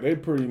 they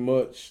pretty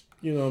much,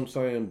 you know what I'm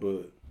saying,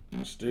 but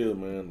still,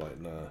 man,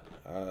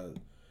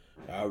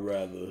 I'd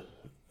rather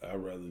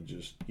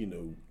just,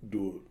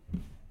 do it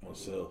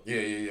myself.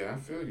 Yeah. I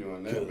feel you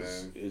on that,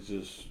 man. It's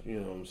just, you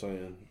know what I'm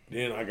saying.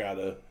 Then I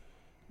gotta,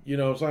 you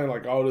know what I'm saying,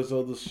 like all this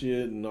other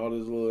shit and all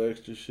this little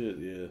extra shit.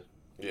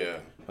 Yeah.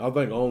 I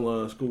think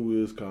online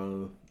school is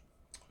kind of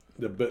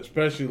the best,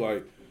 especially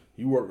like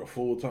you work a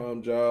full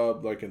time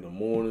job like in the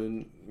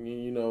morning.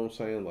 You know what I'm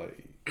saying,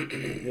 like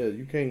yeah,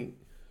 you can't.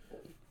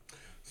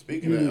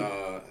 Speaking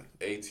of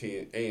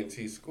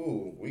A&T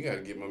school, we got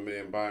to get my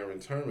man Byron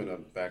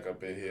Turman back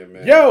up in here,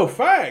 man. Yo,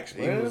 facts,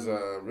 man. He was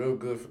real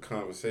good for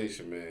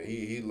conversation, man.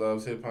 He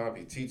loves hip hop.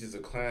 He teaches a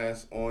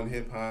class on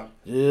hip hop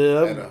at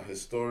a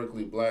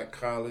historically black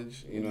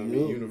college, you know what I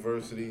mean,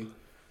 university.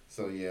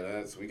 So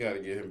yeah, we got to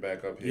get him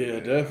back up here. Yeah,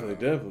 man.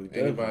 definitely.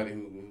 Anybody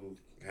who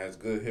has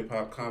good hip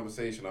hop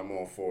conversation, I'm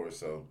all for it.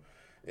 So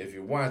if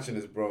you're watching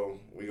this, bro,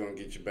 we're gonna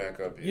get you back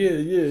up here.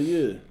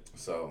 Yeah.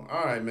 So,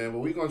 all right, man. But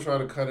we're going to try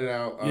to cut it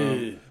out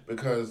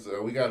because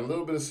we got a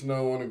little bit of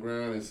snow on the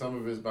ground and some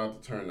of it's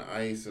about to turn to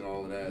ice and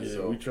all of that. Yeah,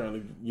 so we're trying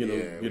to,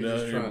 we're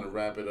just trying to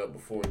wrap it up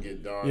before it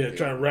get dark. Yeah,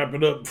 trying to wrap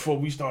it up before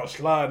we start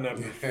sliding out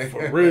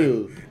for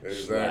real.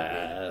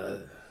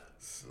 Exactly.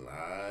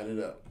 Slide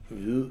it up.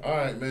 Yeah. All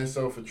right, man.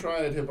 So for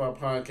Triad Hip Hop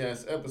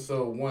Podcast,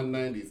 episode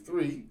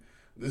 193,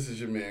 this is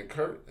your man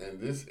Kurt, and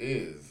this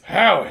is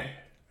Howie.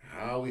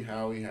 All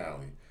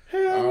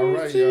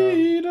right,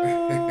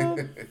 y'all.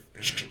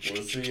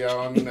 We'll see y'all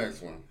on the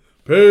next one.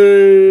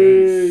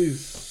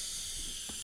 Peace.